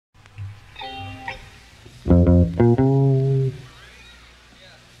Good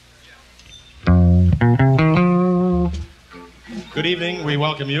evening, we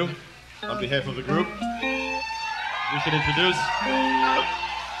welcome you on behalf of the group. We should introduce.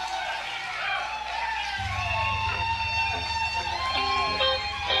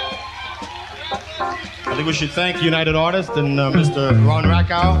 I think we should thank United Artists and Mr. Ron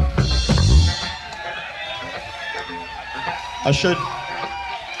Rakow.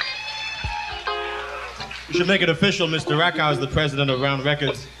 We should make it official. Mr. Rakow is the president of Round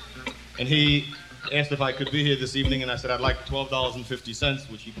Records, and he asked if I could be here this evening, and I said I'd like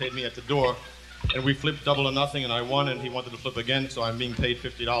 $12.50, which he paid me at the door, and we flipped double or nothing, and I won, and he wanted to flip again, so I'm being paid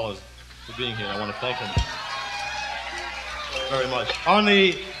 $50 for being here. I want to thank him very much. On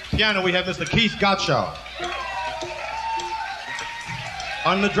the piano, we have Mr. Keith Gottschall.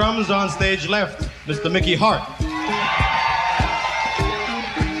 On the drums on stage left, Mr. Mickey Hart.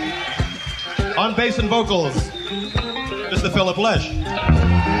 On bass and vocals, Mr. Philip Lesh.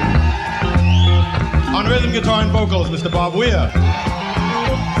 On rhythm guitar and vocals, Mr. Bob Weir.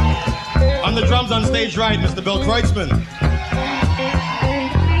 On the drums on stage right, Mr. Bill Kreutzmann.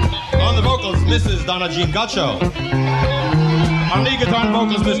 On the vocals, Mrs. Donna Jean Gottschall. On lead guitar and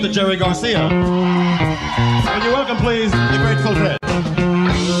vocals, Mr. Jerry Garcia. Would you welcome, please, the Grateful Dead.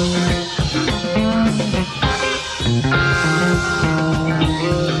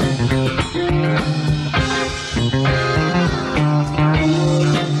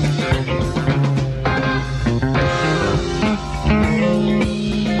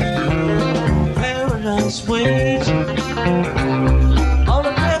 Wage on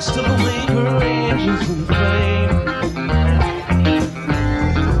the best of the week, her angels in flame.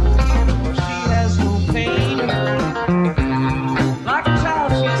 She has no pain, like a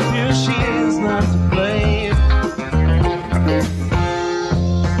child she's pure, she is not to blame.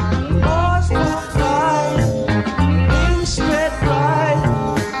 Boys don't fly, wings spread wide,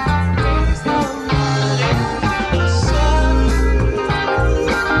 raise the mighty sun.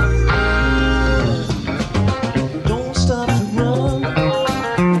 Don't stop to run.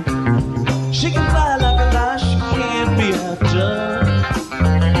 She can fly like a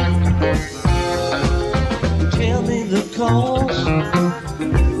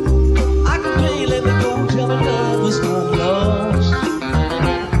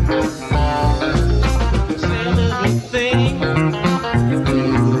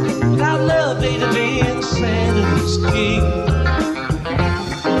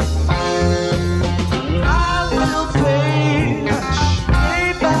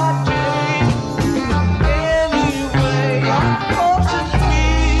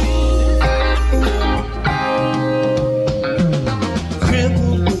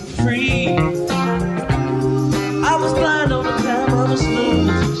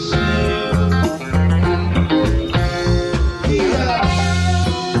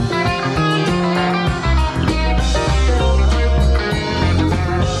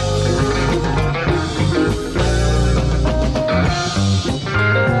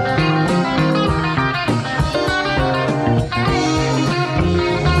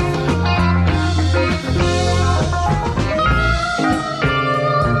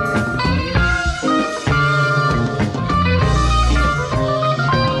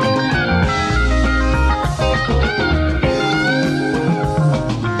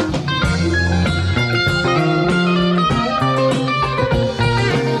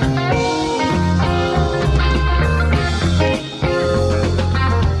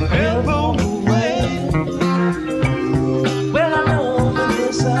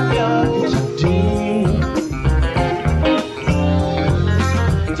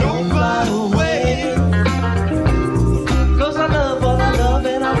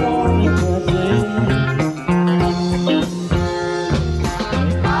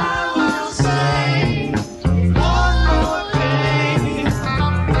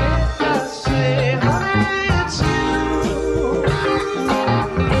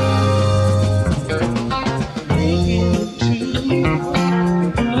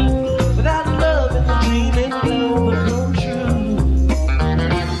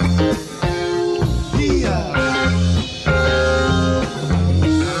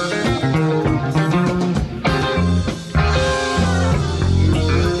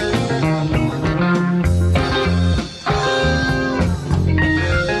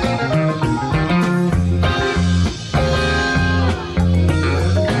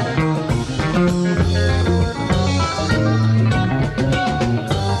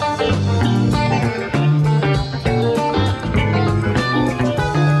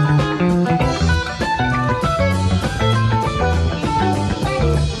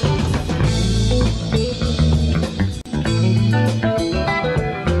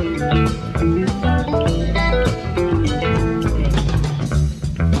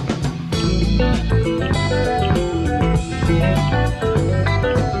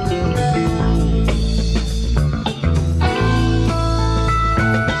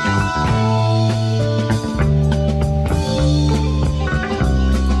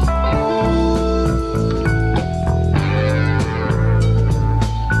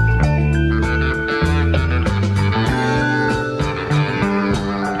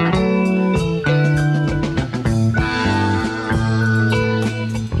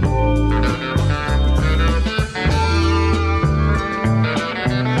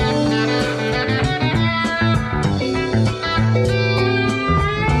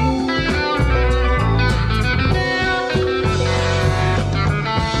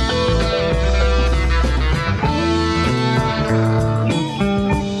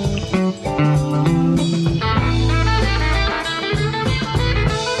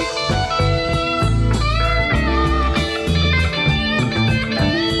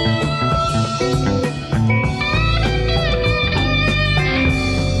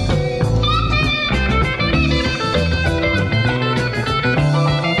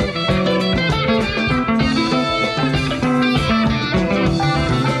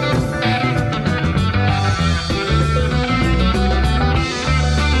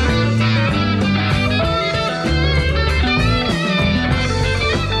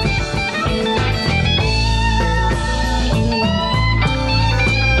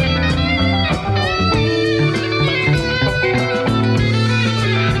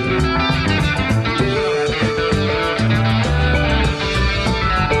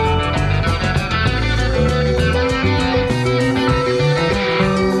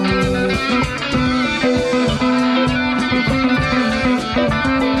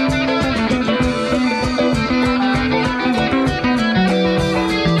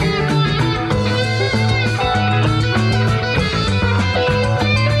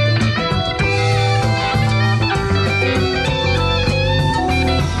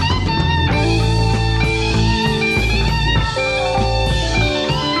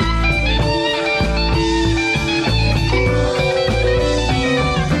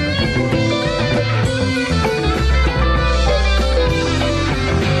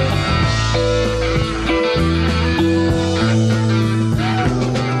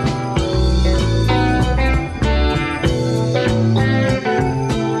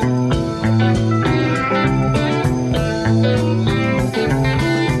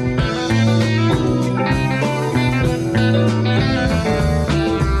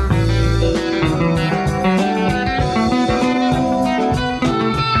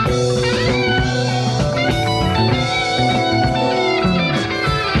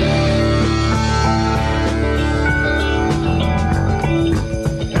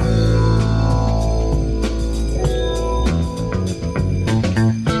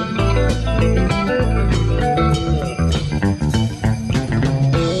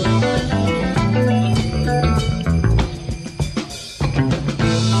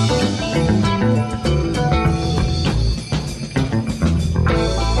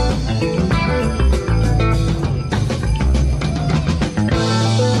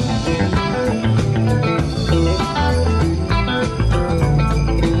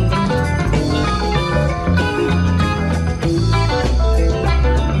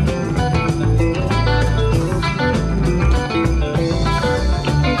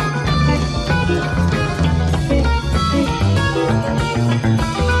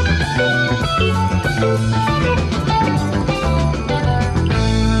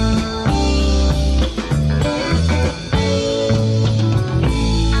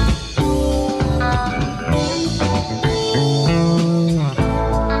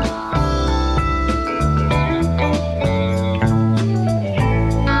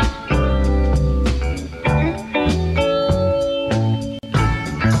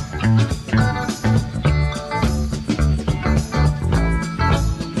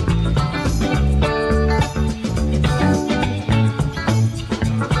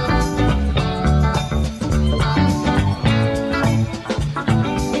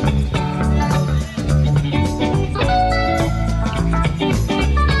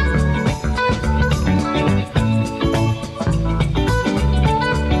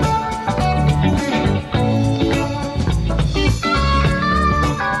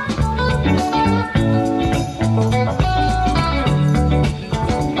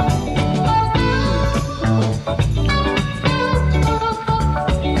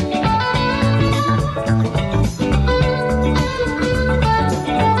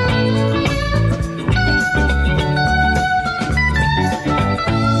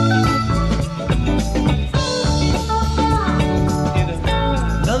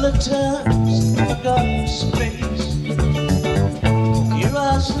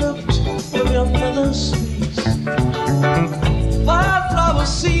looked from your mother's face. Wildflower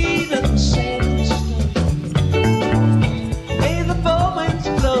seed and sand stone. May the fall winds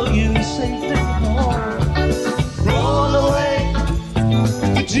blow you safely home. Roll away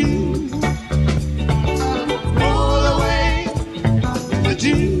the dew. Roll away the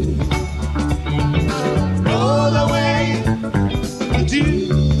dew. Roll away the dew.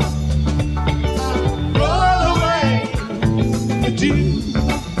 Roll away the dew.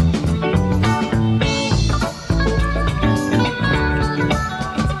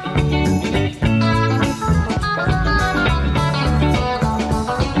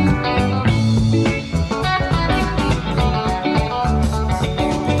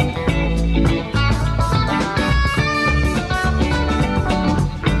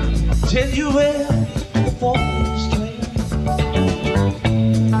 Tell you where the falls trail,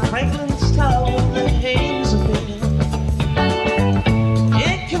 Franklin's Tower that hangs a bell.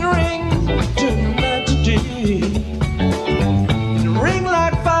 It can ring to night to day, and ring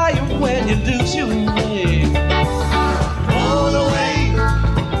like fire when you lose your way. Roll away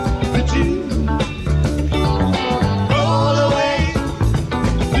the dew. Roll away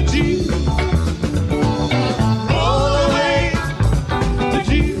the dew. Roll away the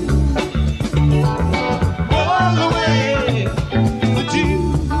dew. Roll away the dew.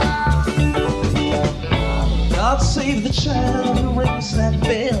 God save the child who rings that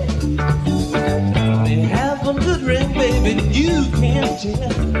bell. They have one good ring, baby, you can't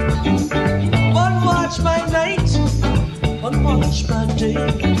tell. One watch by night, one watch by day.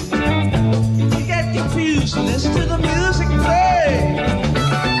 You get confused, listen to the music play.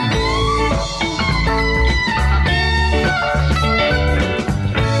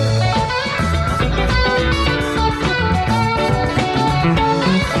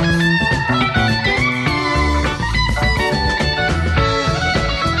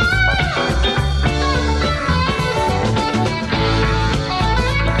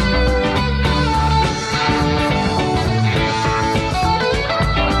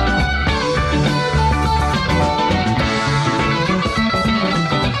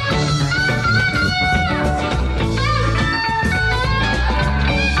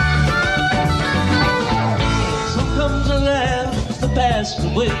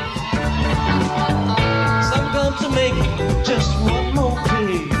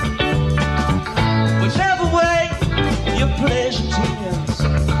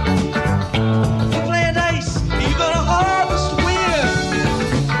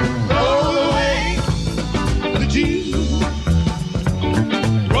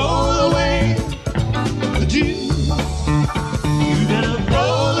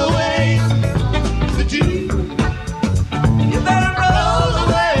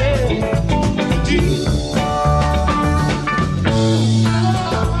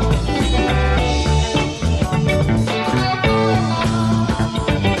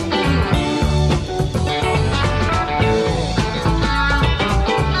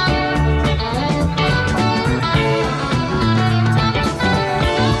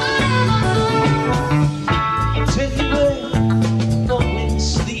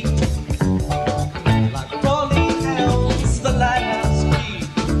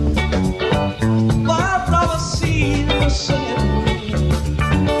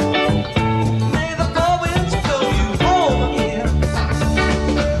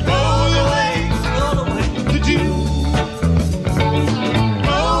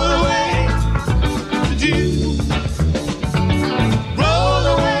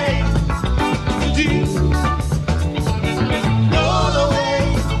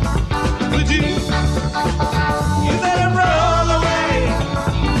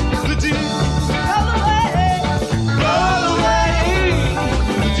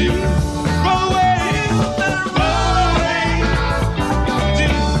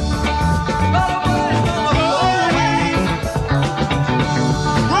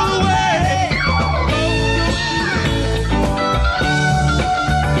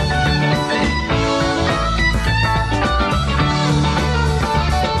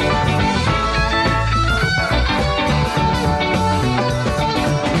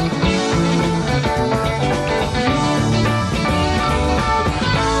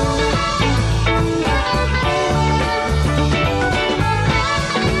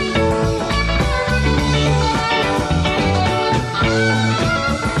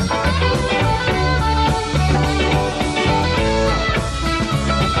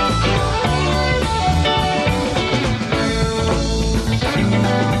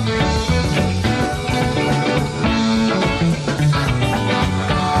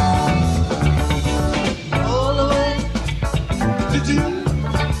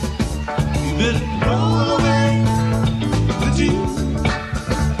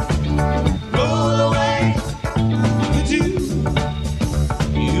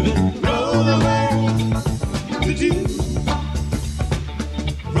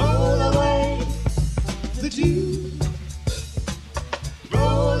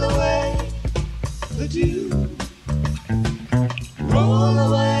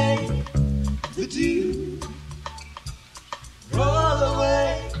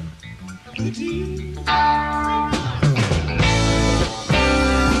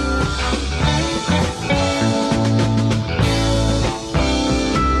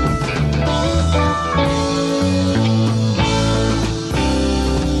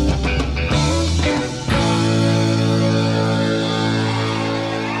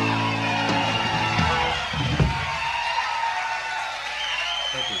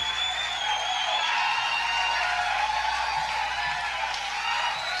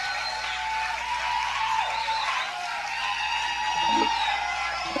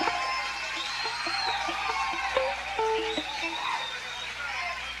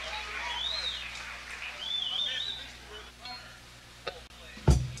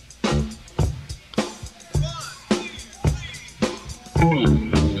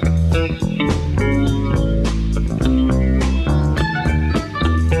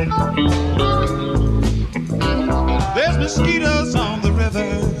 There's mosquitoes on the river,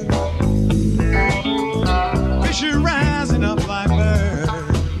 fish are rising up like birds.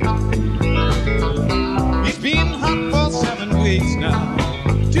 It's been hot for 7 weeks now,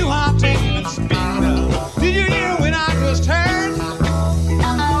 too hot to even speak now. Did you hear when I just heard?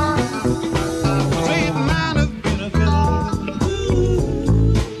 Say it might have been a fiddle,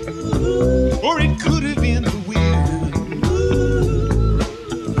 or it could have been the wind.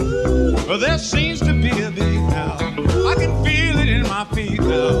 There seems to be a beat now, I can feel it in my feet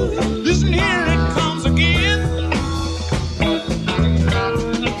now. Listen, here it comes again.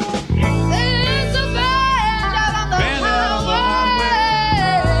 There's a band out on the highway.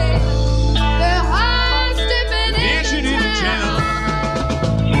 Their hearts dipping into town.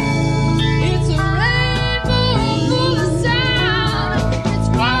 It's a rainbow full of sound. It's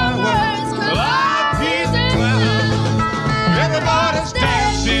fireworks, calliope, and clown. Everybody's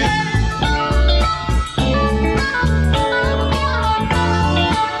dancing.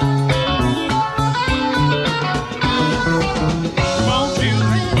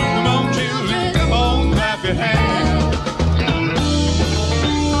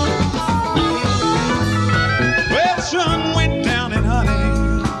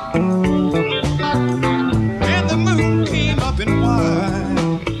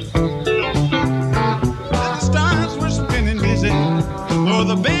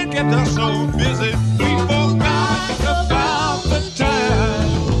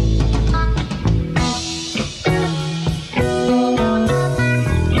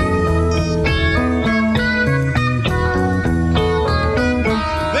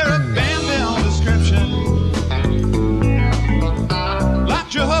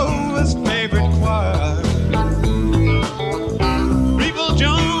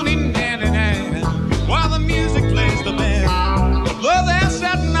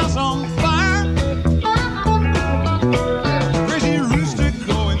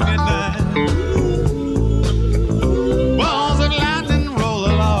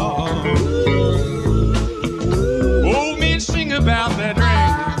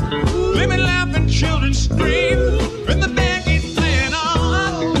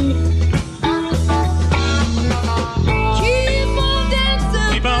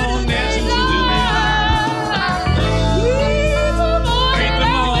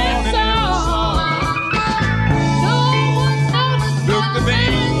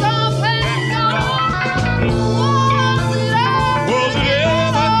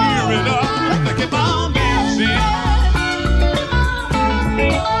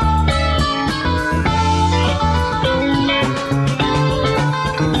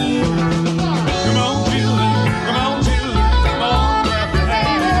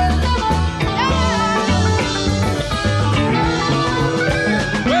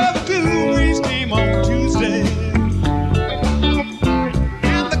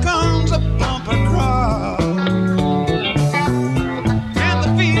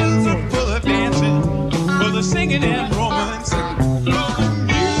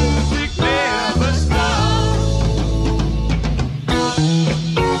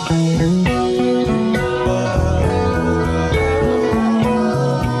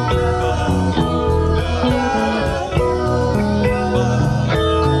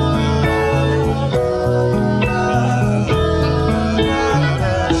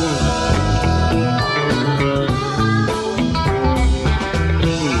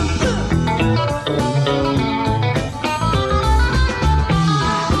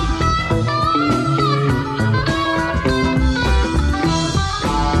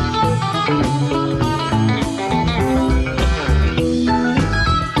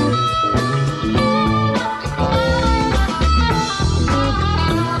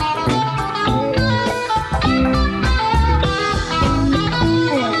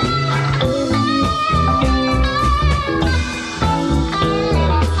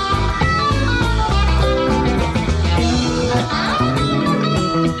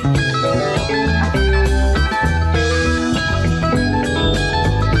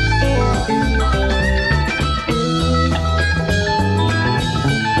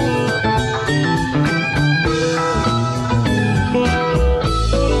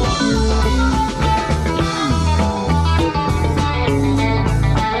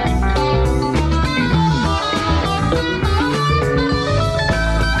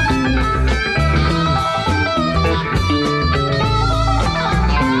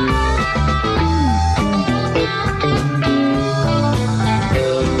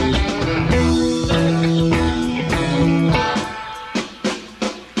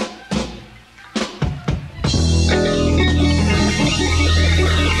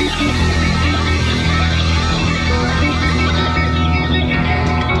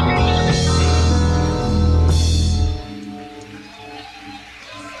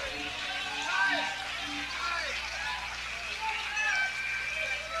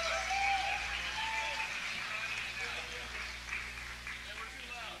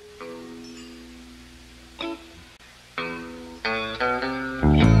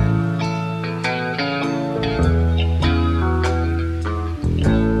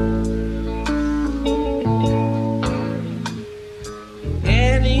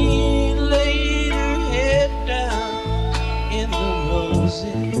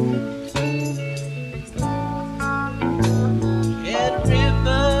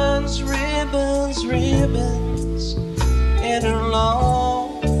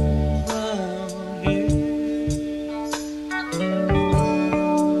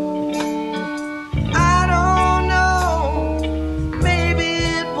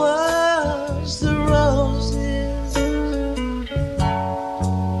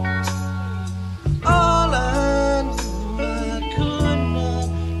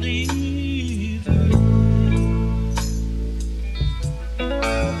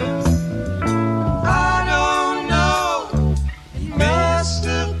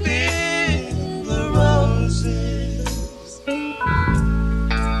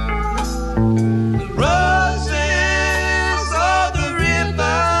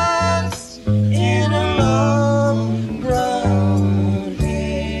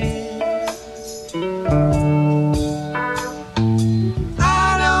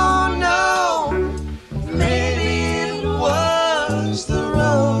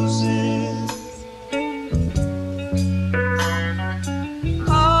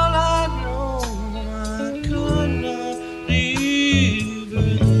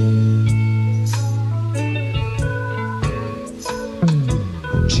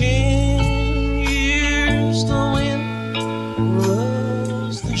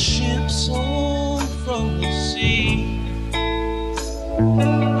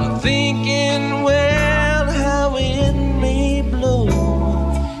 I'm thinking, well, how it may blow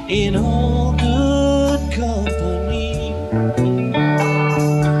in all good company.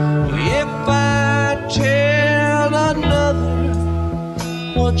 If I tell another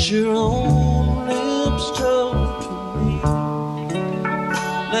what your own lips told to me,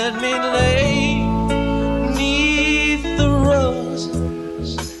 let me lay neath the roses,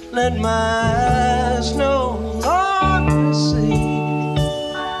 let my eyes no longer see.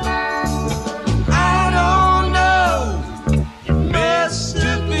 I don't know, it must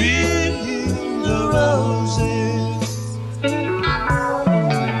have been the roses.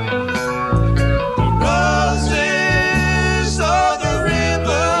 Roses are the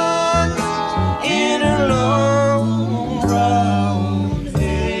ribbons in a long brown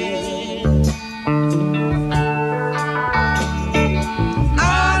hair. I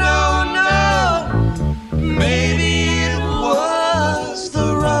don't know, maybe it was the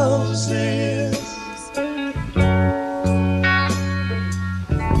roses.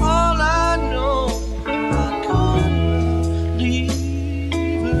 All I know, I couldn't leave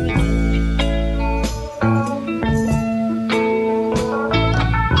her.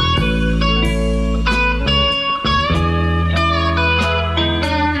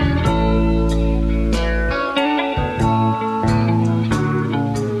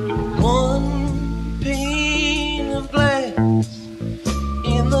 One pane of glass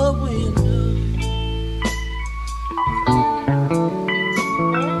in the window.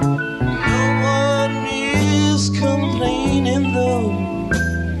 No one is complaining though.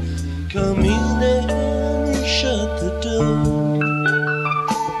 Come in and shut the door.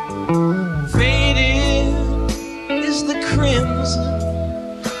 Faded is the crimson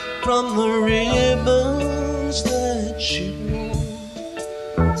from the ribbons that you wore.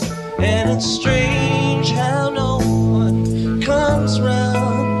 And it's strange how no one comes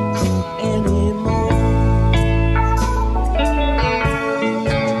round anymore.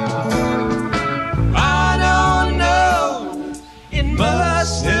 I don't know, it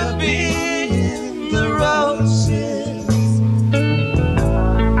must have been the roses.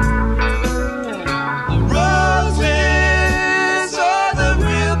 The roses are the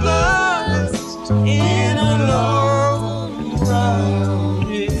ribbons in a long brown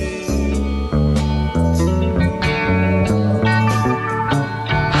hair.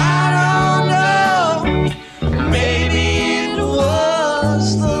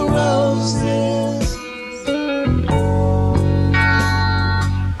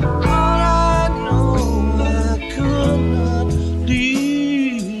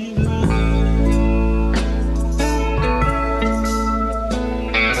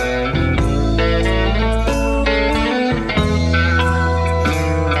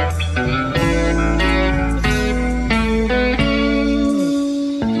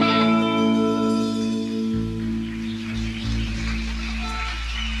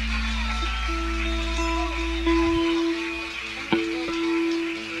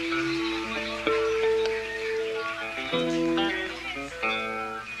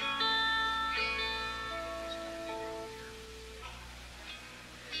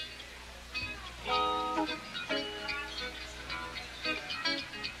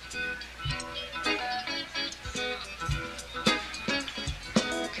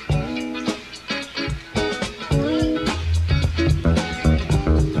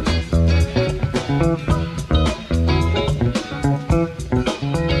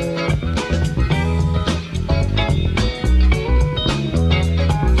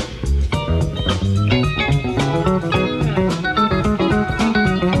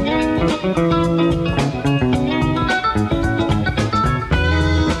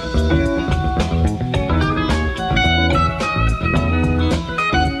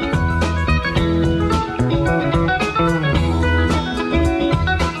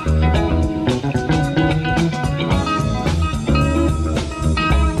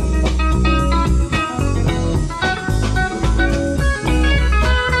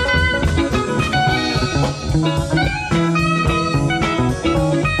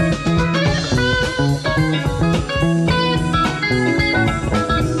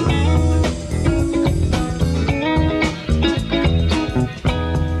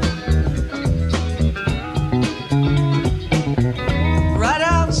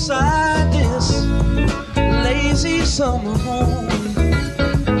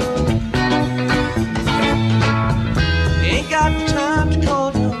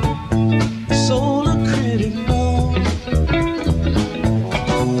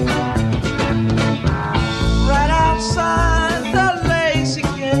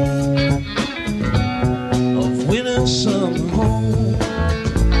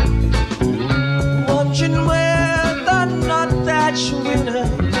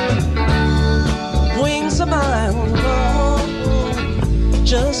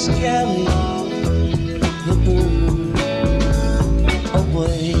 scally the bird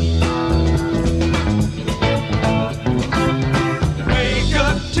away. Wake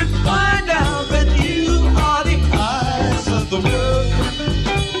up to find out that you are the eyes of the world.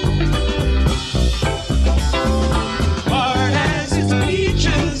 Heart has its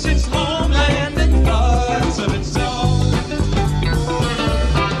beaches, its homeland, and thoughts of its own.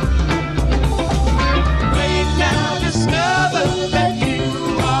 Wake now, discover that you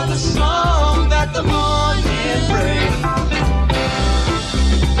are the song that the morning brings.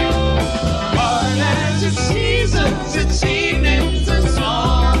 Heart has its seasons, its evenings, and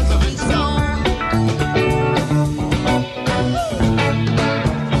songs of its own.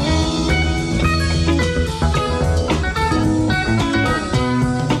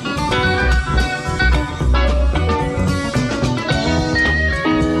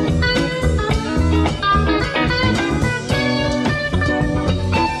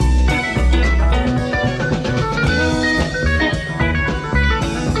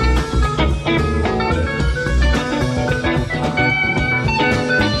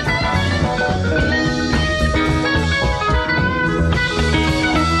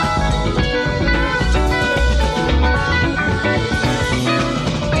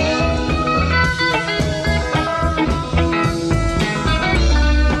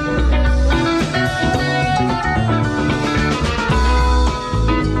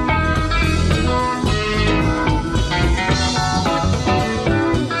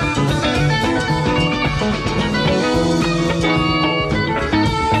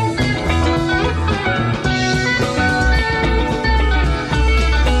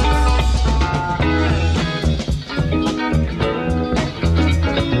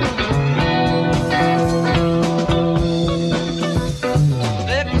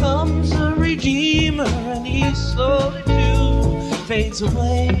 There comes a redeemer, and he slowly too fades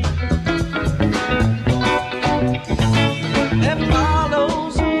away. There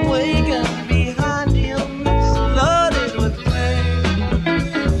follows a wagon behind him that's loaded with pain.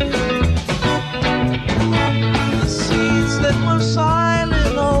 The seeds that were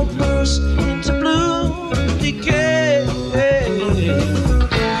silent all burst into bloom and decay.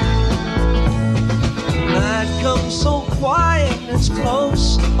 Night comes so quiet, it's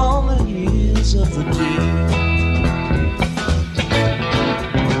close on the heels of the day.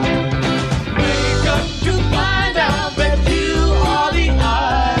 Wake up to find out that you are the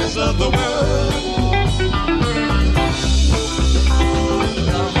eyes of the world.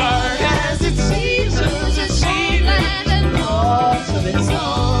 The heart has its seasons, its evenings, and thoughts of its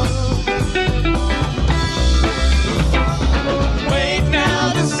own. Wait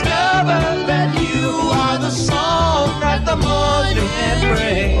now, discover that you are the song that the morning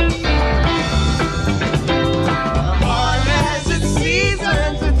brings.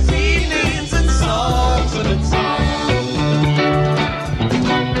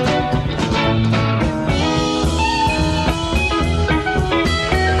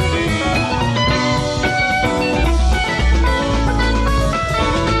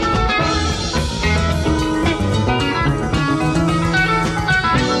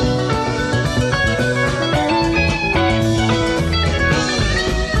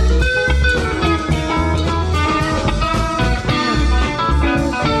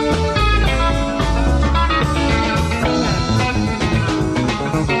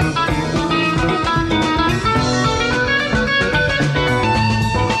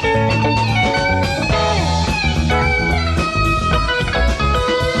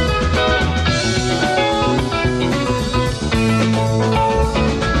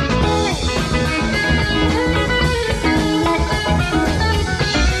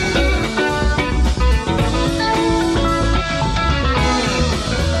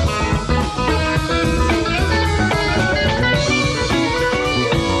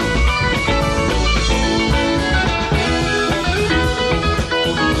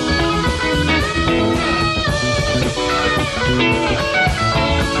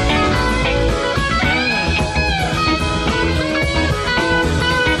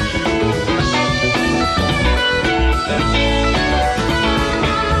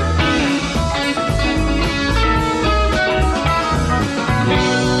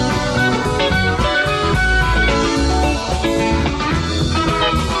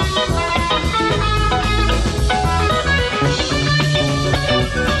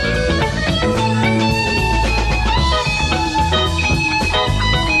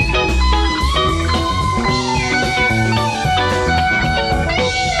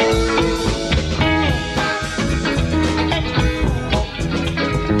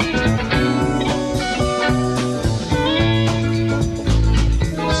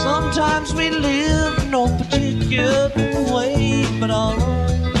 Sometimes we live no particular way but our own.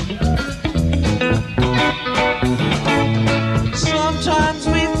 Sometimes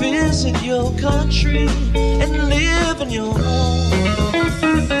we visit your country and live in your home.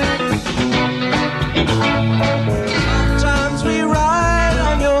 Sometimes we ride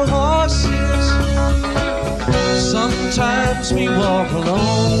on your horses. Sometimes we walk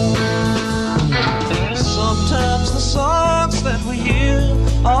alone. Sometimes the songs that we hear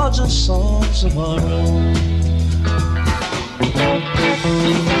are just songs of our own.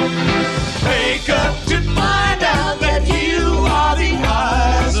 Wake up to find out that you are the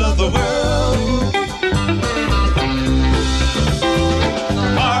eyes of the world.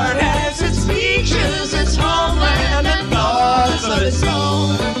 The heart has its features, its homeland, and laws of its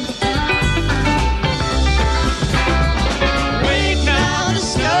own. Wake now,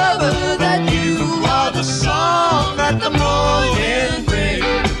 discover that you are the song that the morning brings.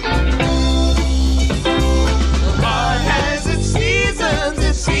 The heart has its seasons,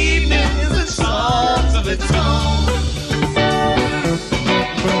 its evenings, its songs of its own.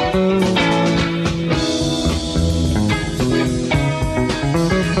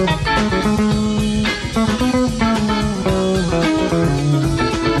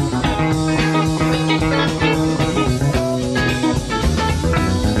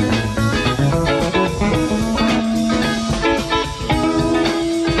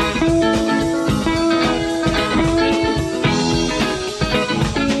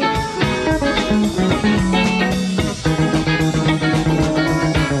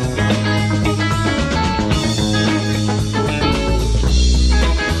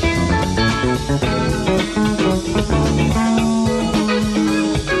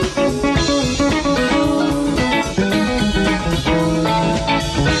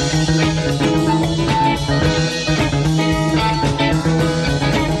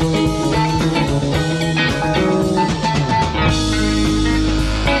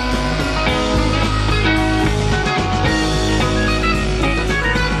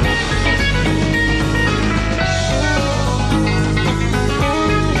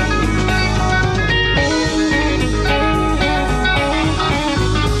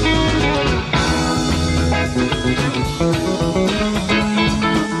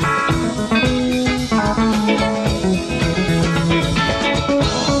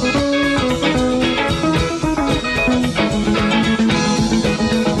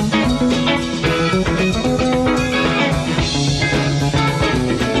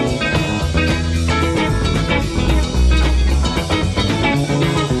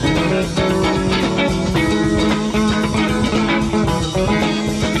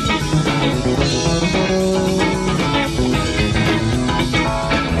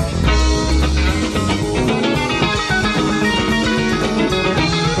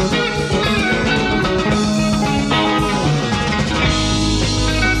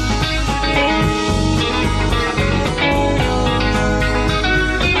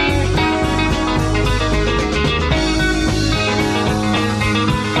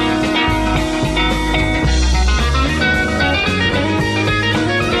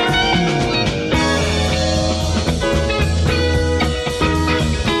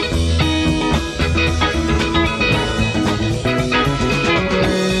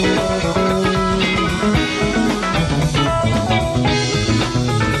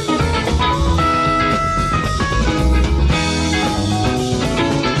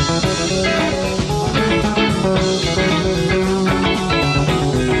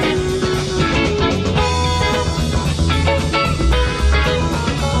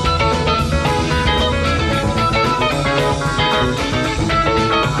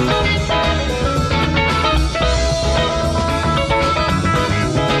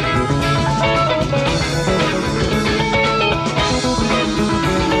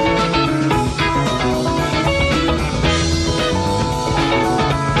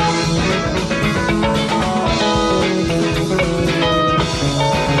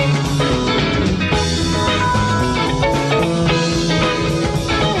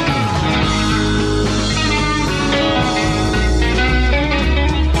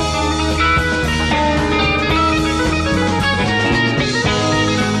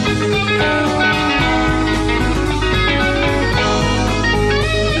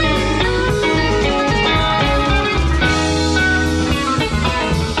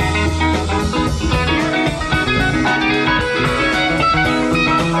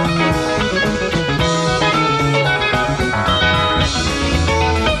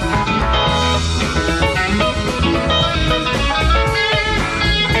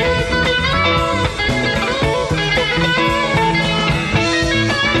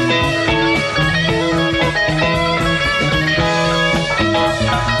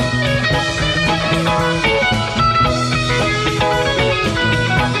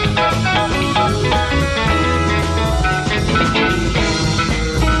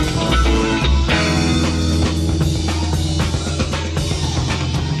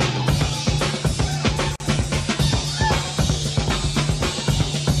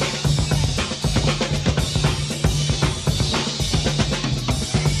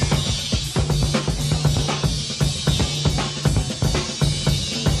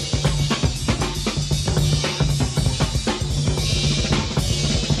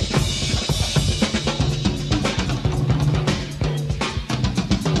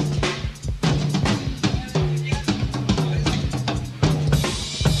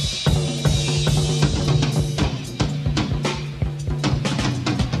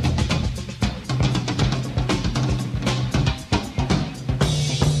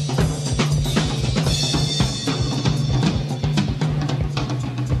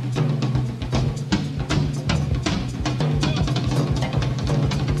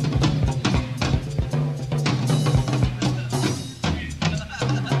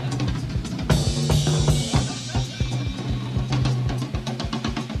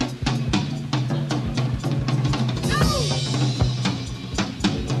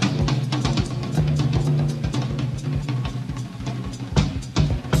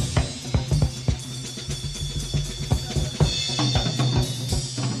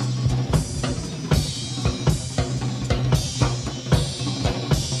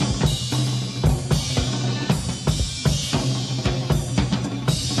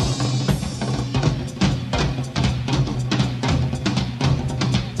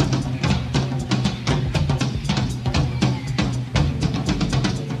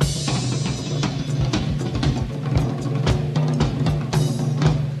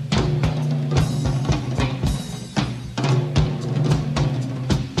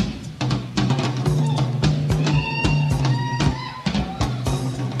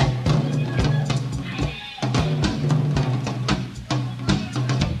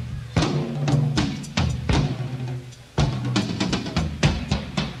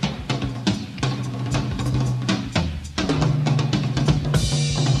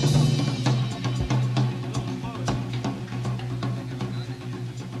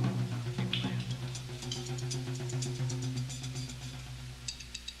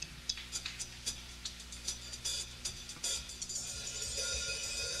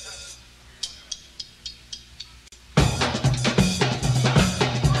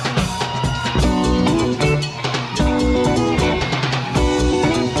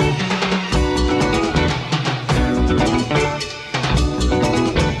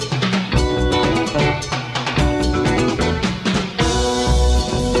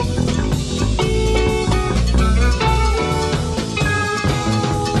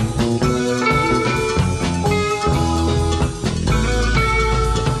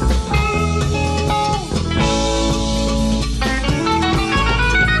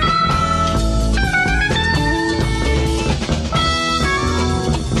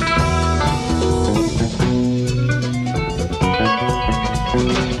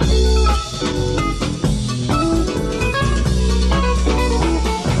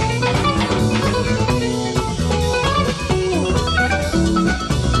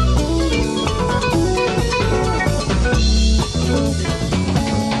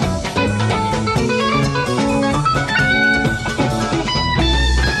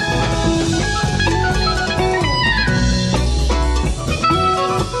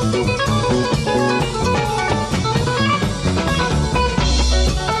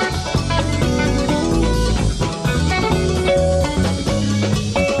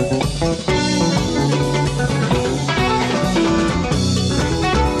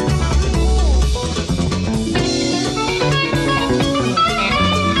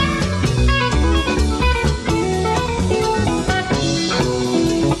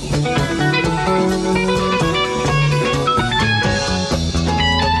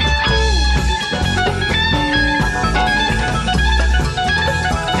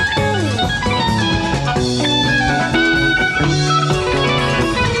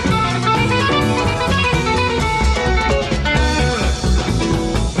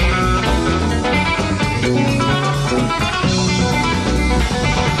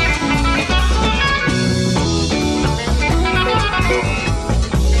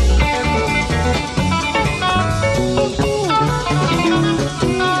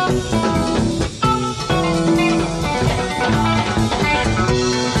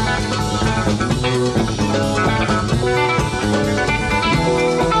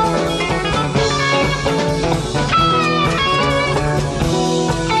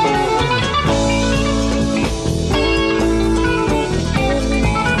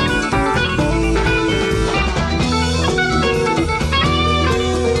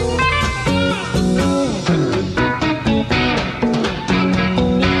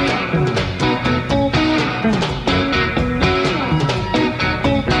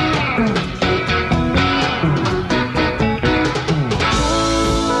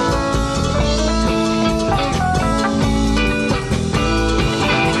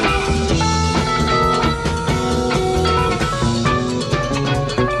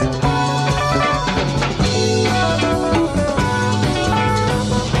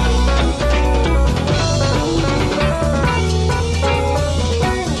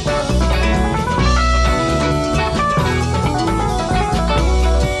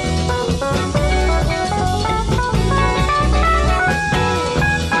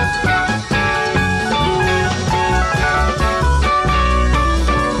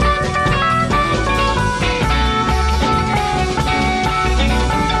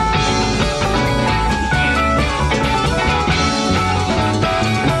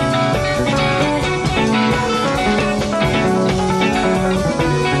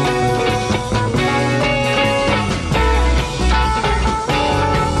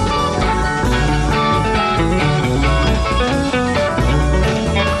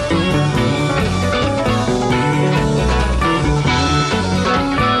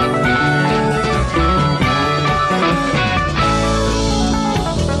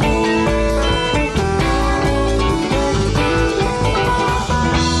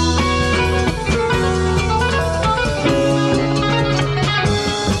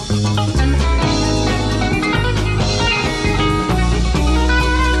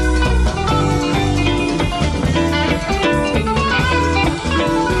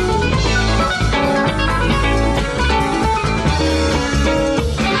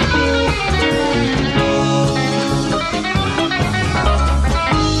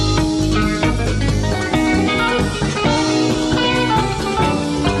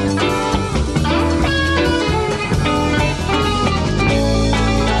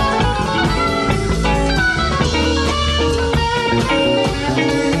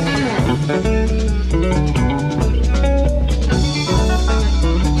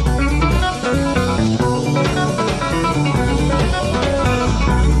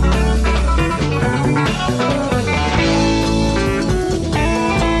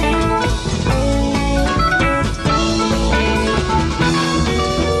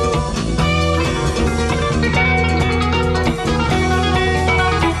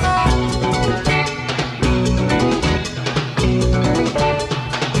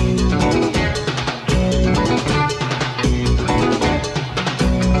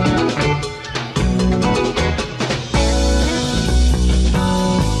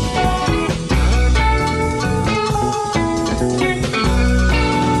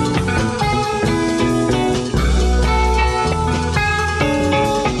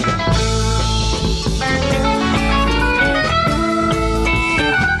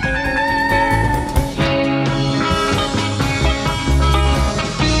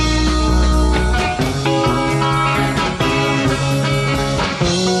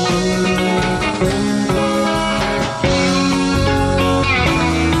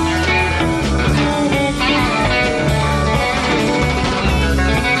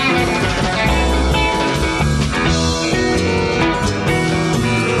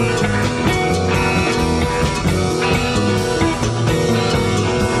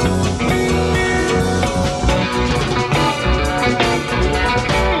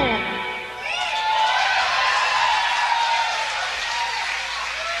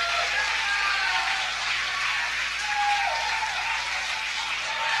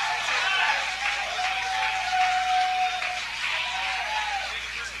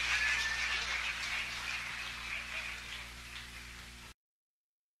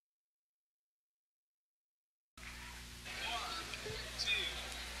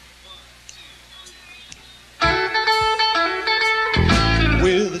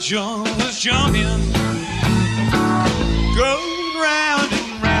 John was jumping, going round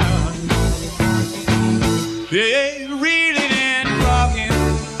and round. Yeah, reeling and rocking.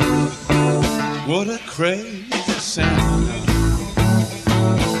 What a crazy sound.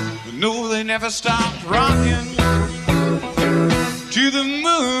 But no, they never stopped rocking to the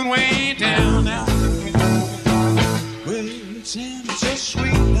moon way down now. Well, it sounded so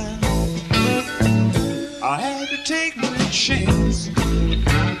sweet now. I had to take my chance.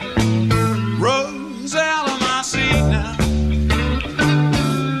 Rose out of my seat now.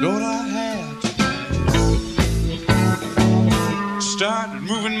 Lord, I had to started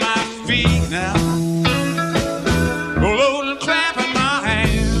moving my feet now. Oh, Lord, and clapping my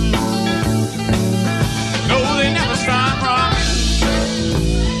hands. No, they never stop rocking.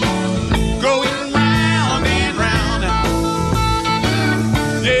 Going round and round now.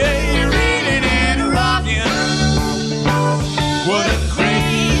 Yeah, reeling and rocking. What a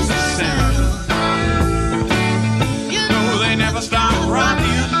crazy sound. No, they never stop rocking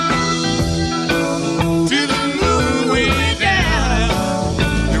to the moon way down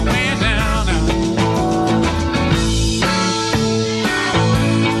and way down now.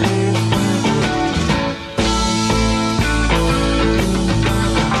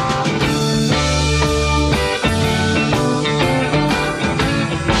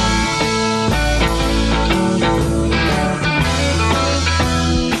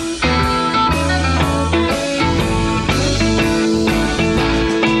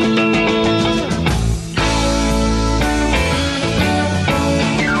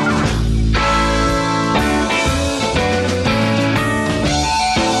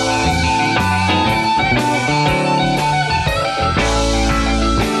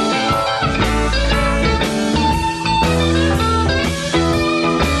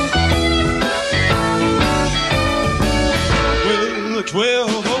 Well,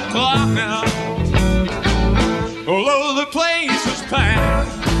 12 o'clock now. Although the place was packed,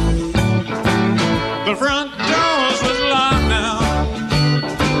 the front doors was locked now.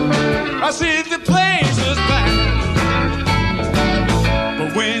 I said the place was packed,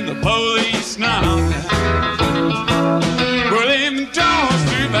 but when the police knocked, well, them doors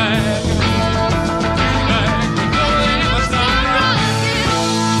flew back. No, they never stopped rocking,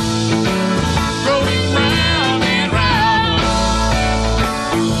 going round and round.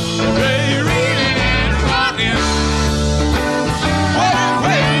 They reeling and rocking. What a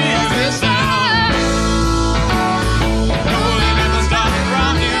crazy sound. No, they never stopped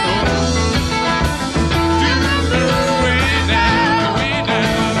rocking. Way down, way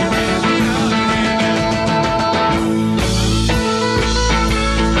down, way down, way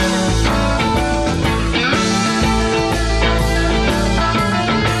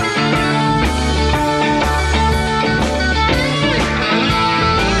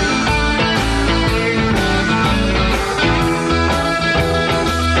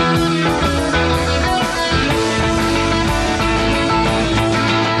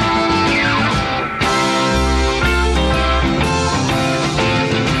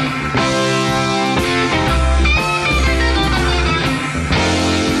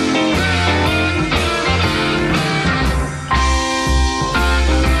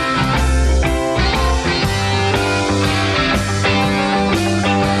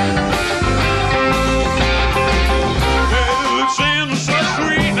Well, it sounds so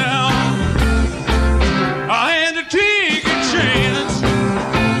sweet now. I had to take a chance.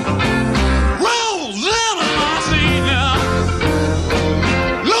 Rolls out of my seat now.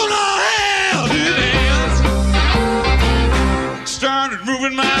 Lord, I had to dance. Started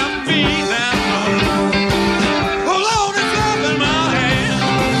moving my feet now. Oh, Lord, it's up in my hand.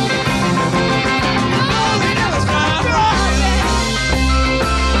 Oh, they never stop rocking.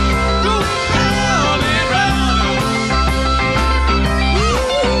 Go round and round.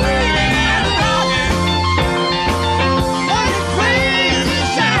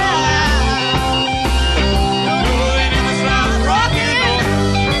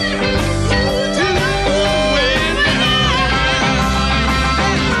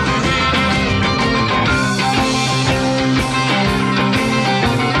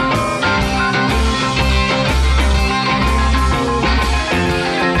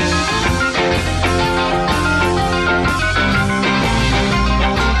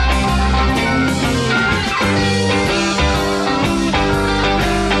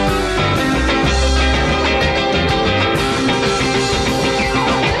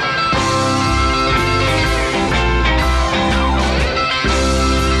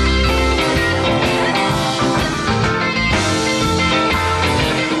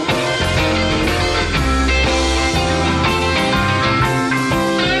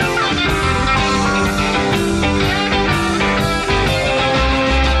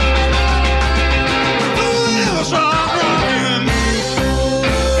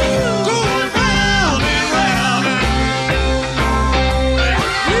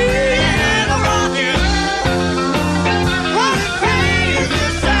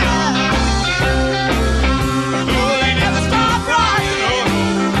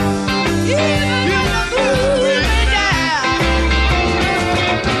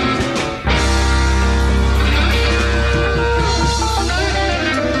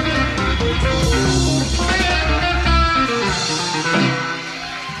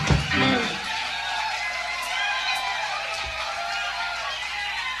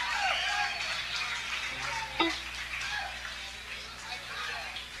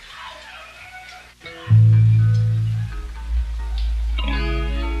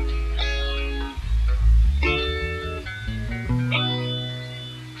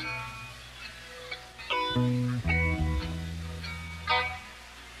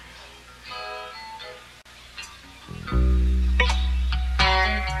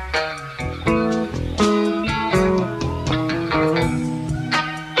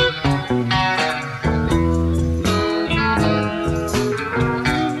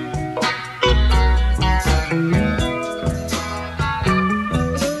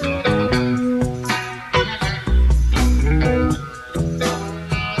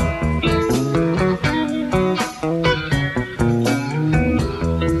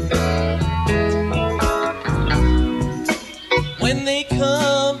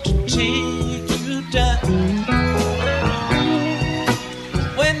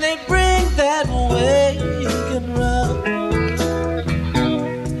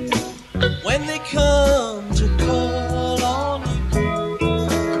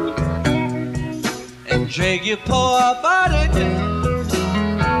 make your poor body down.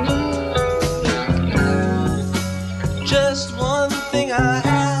 Just one thing I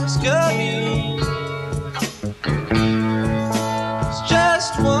ask of you. It's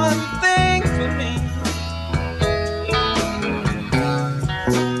just one thing for me.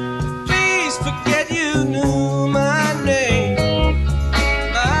 Please forget you knew my name,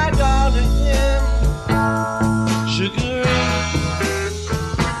 my darling Sugar Ray.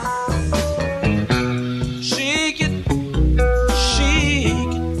 Shake it,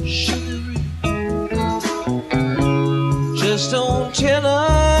 Sugar Ray. Just don't tell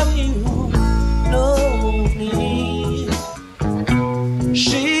them you know me.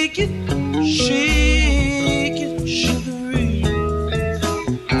 Shake it, Sugar Ray.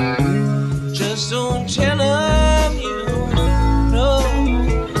 Just don't tell them you know me.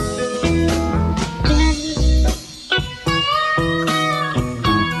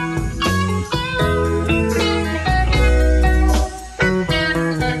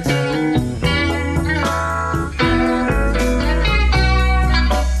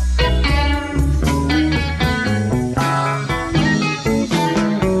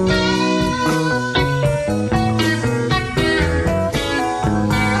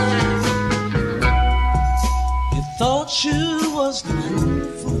 You thought you was the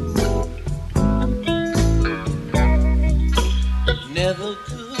fool, never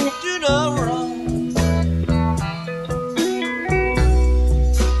could do no wrong.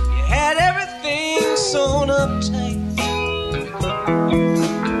 You had everything sewn up tight.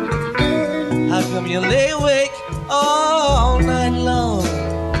 How come you lay awake all night long?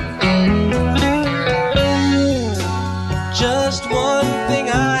 Just one thing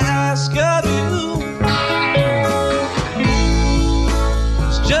I ask of you.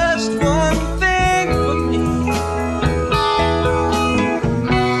 It's just one thing for me.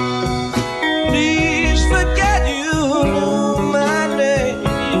 Please forget you know my name,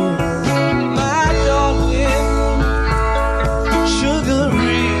 my darling Sugar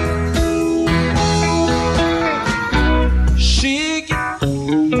Ray. Shake it,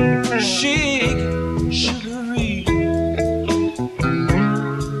 Sugar Ray.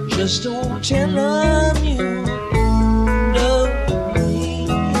 Just don't tell them you know me.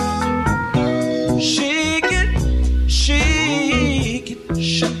 Shake it, Sugar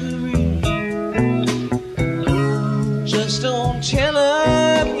Ray. Just don't tell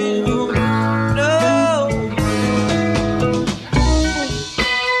them you know me.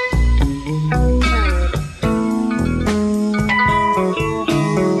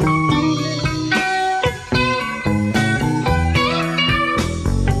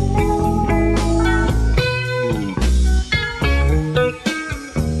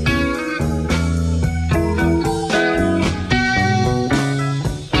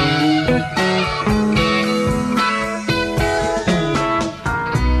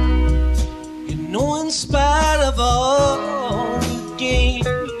 You know, in spite of all you gained,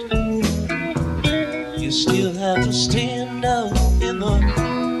 you still have to stand out in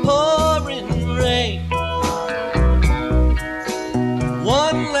the pouring rain.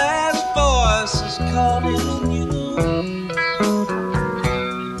 One last voice is calling you,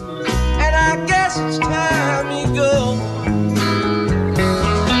 and I guess it's time you go.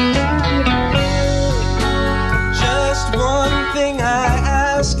 Just one thing I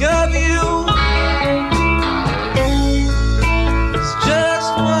ask of you. It's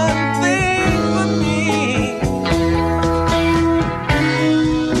just one thing for me.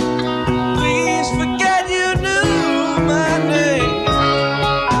 Please forget you knew my name,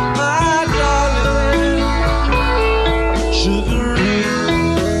 my darling Sugar Ray.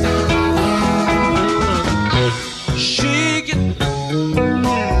 Shake it,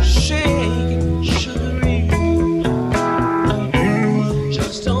 Sugar Ray.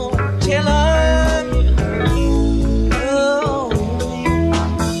 Just don't tell them you know me.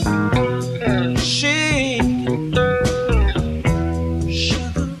 Shake it,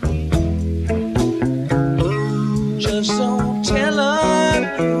 Sugar Ray. Just don't tell them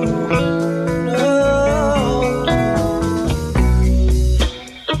you know.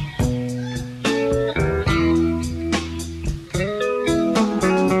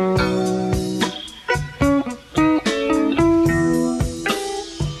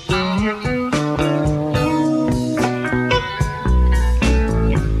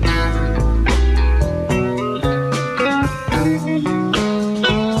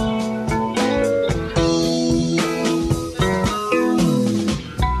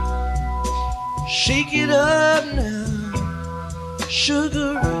 Shake it up now,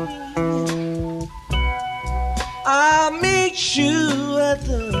 Sugar Ray. I'll meet you at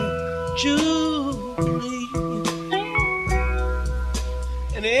the Jubilee.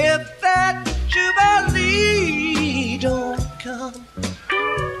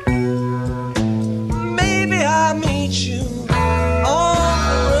 Maybe I'll meet you on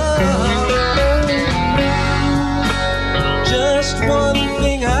the run. Just one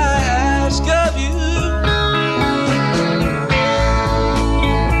thing I ask of you.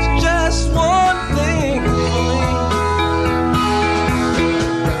 Just one thing for me.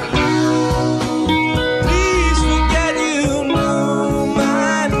 Please forget you knew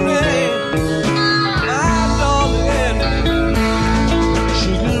my name, my darling.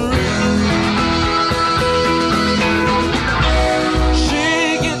 Sugar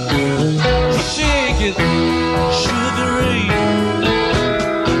shake it, shake it, Sugar Ray.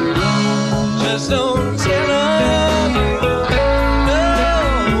 Just don't tell her no.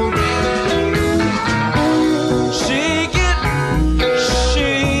 Shake it,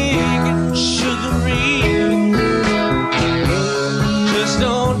 Sugar Ray. Just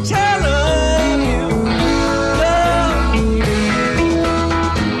don't tell her you love me.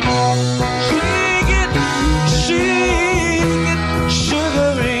 Shake it,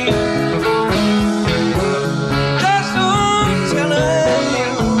 Sugar Ray. Just don't tell her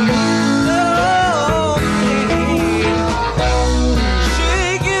you love me.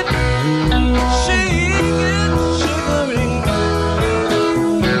 Shake it, Sugar Ray.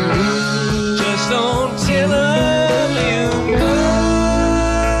 Just don't tell her you love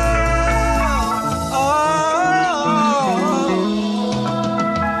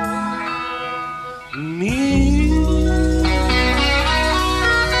me.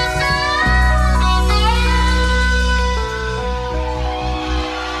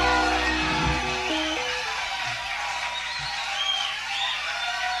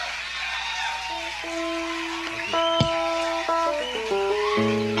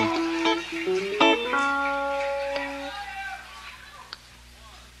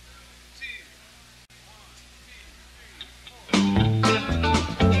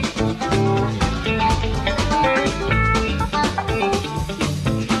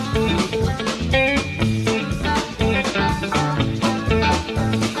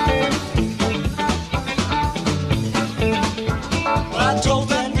 Well, I told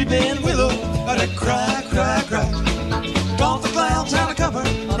that weeping willow how to cry, cry, cry. Gone the clouds out of cover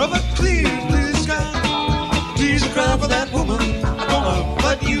of a clear blue sky. Tears are crying for that woman. I'm gonna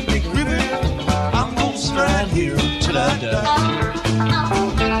flood you, big river. I'm gonna stride here till I die.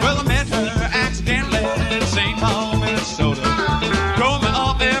 Well, I met her accidentally in St. Paul, Minnesota. Drove me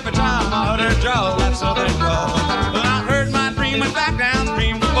off every time I heard her draw that southern drawl. Well, I heard my dream went back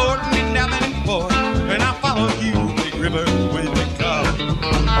downstream to Fort and down in Fort, and I followed you, big river, with the car.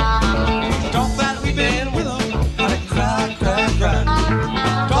 Don't that weeping willow how to cry, cry, cry.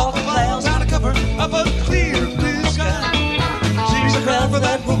 Gone the clouds out of cover of a clear blue sky. Tears are crying for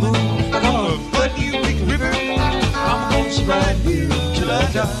that woman. I'm gonna flood you, big river. I'm gonna stride here till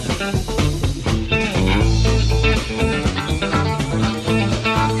I die.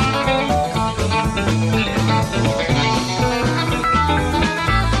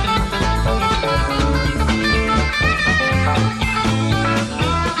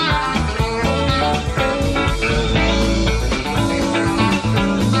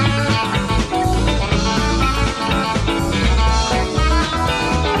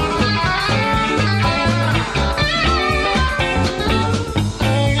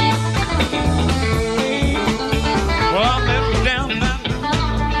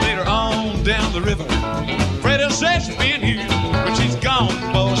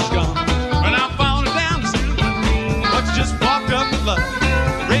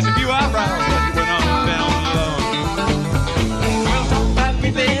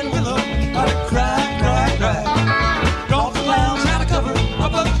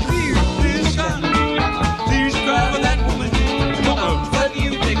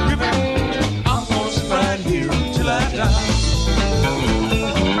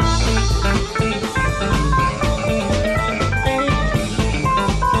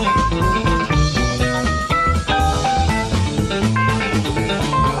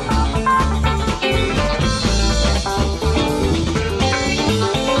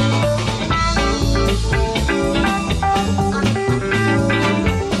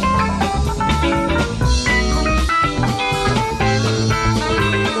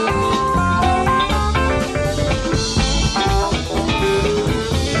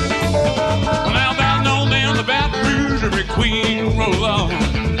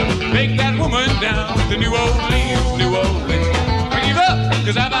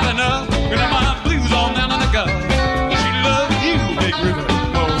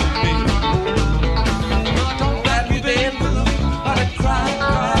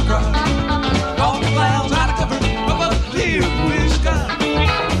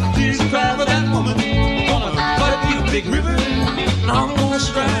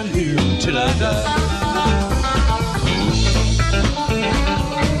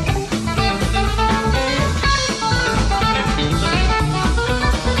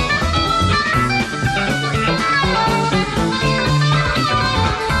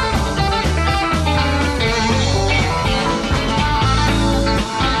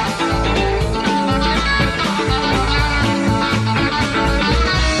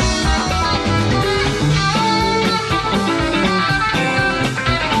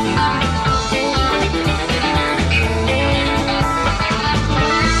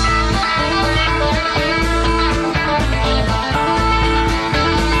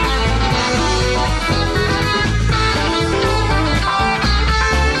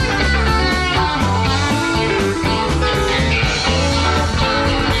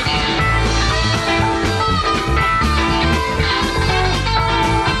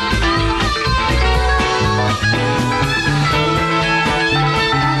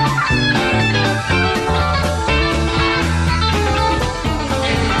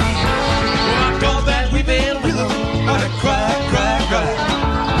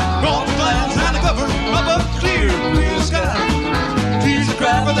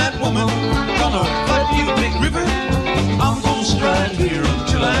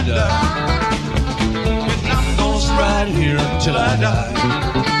 die. And I'm gonna sit right here until I die.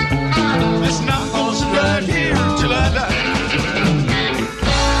 Listen, I'm gonna sit right here until I die.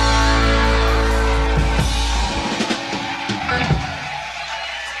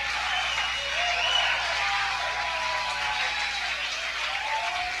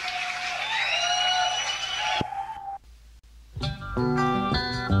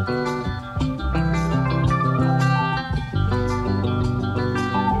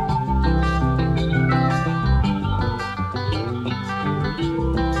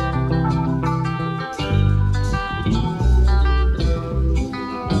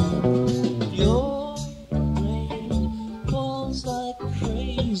 Your brain falls like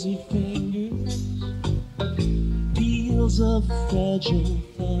crazy fingers, peels of fragile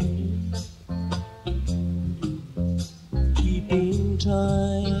thunder, keeping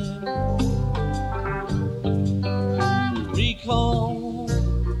time. Recall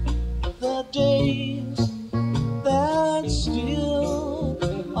the days that still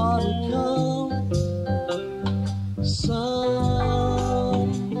are to come.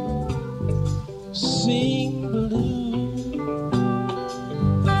 Some sing blue.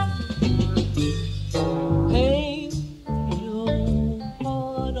 Hang your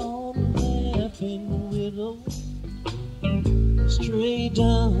heart on laughing willow, stray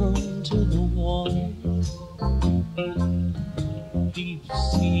down to the water, deep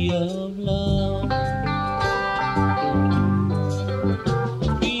sea of love.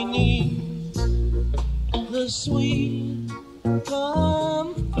 Beneath the sweet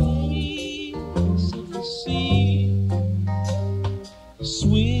calm face of the sea,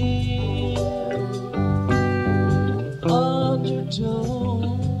 sweet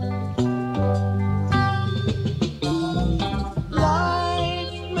undertow.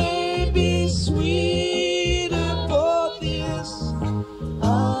 Life may be sweeter for this,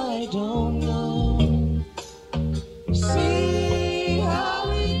 I don't know. See how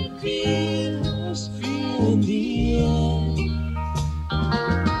it feels in the end.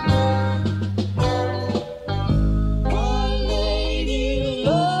 One lady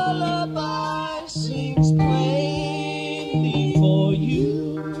lullaby sings plainly for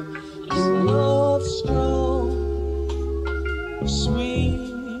you. It's love strong, sweet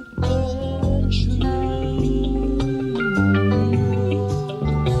and true.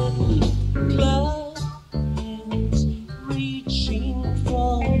 Clouds reaching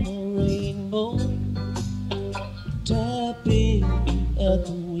from a rainbow, tapping at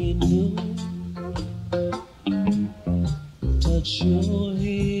the window, touch your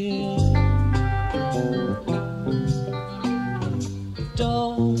hair.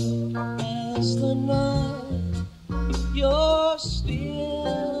 Dark as the night, you're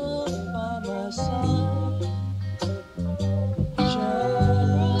still by my side.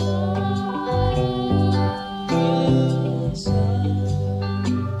 Child inside.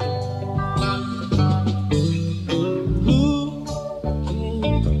 Who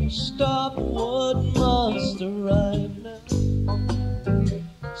can stop what must arrive now?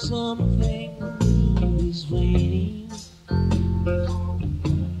 Something new is waiting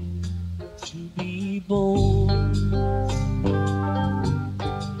to be born.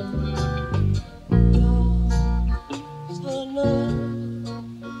 Dark as the night,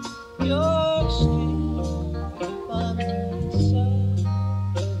 you're still by my side.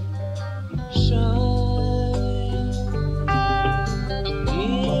 Shine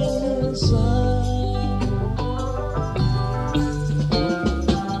inside.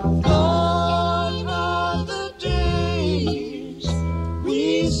 Gone are the days we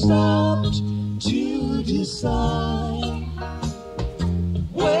stopped to decide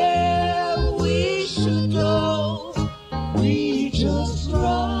where we should go. We just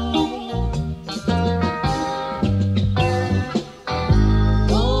ride.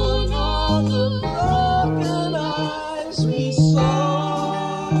 Gone are the broken eyes we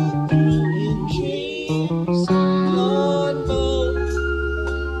saw through in dreams. Gone both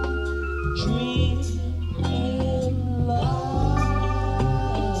dream and lie.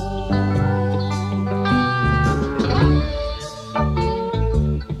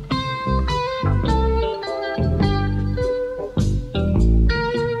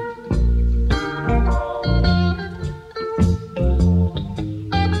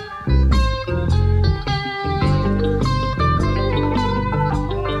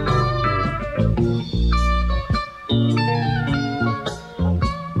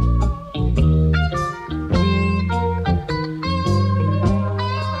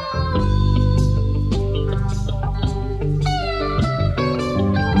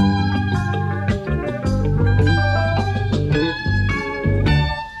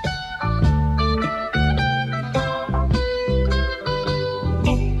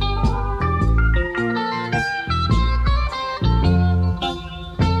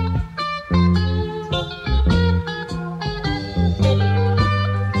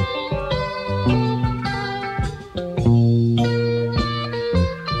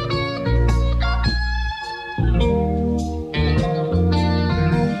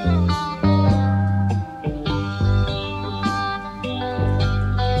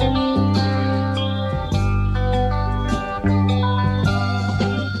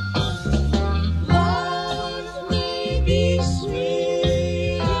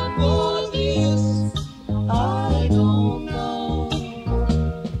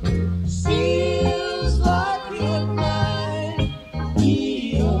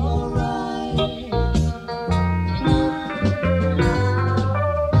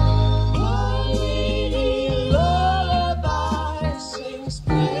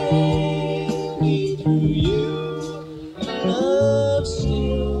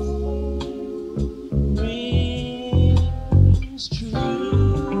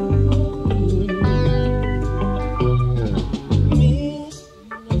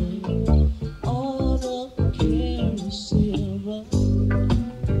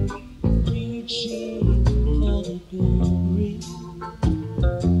 reaching for the glory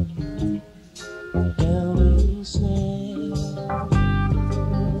down inside.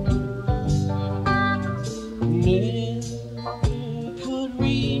 Never could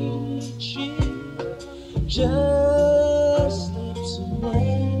reach it, just slips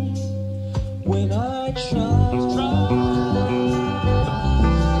away when I try.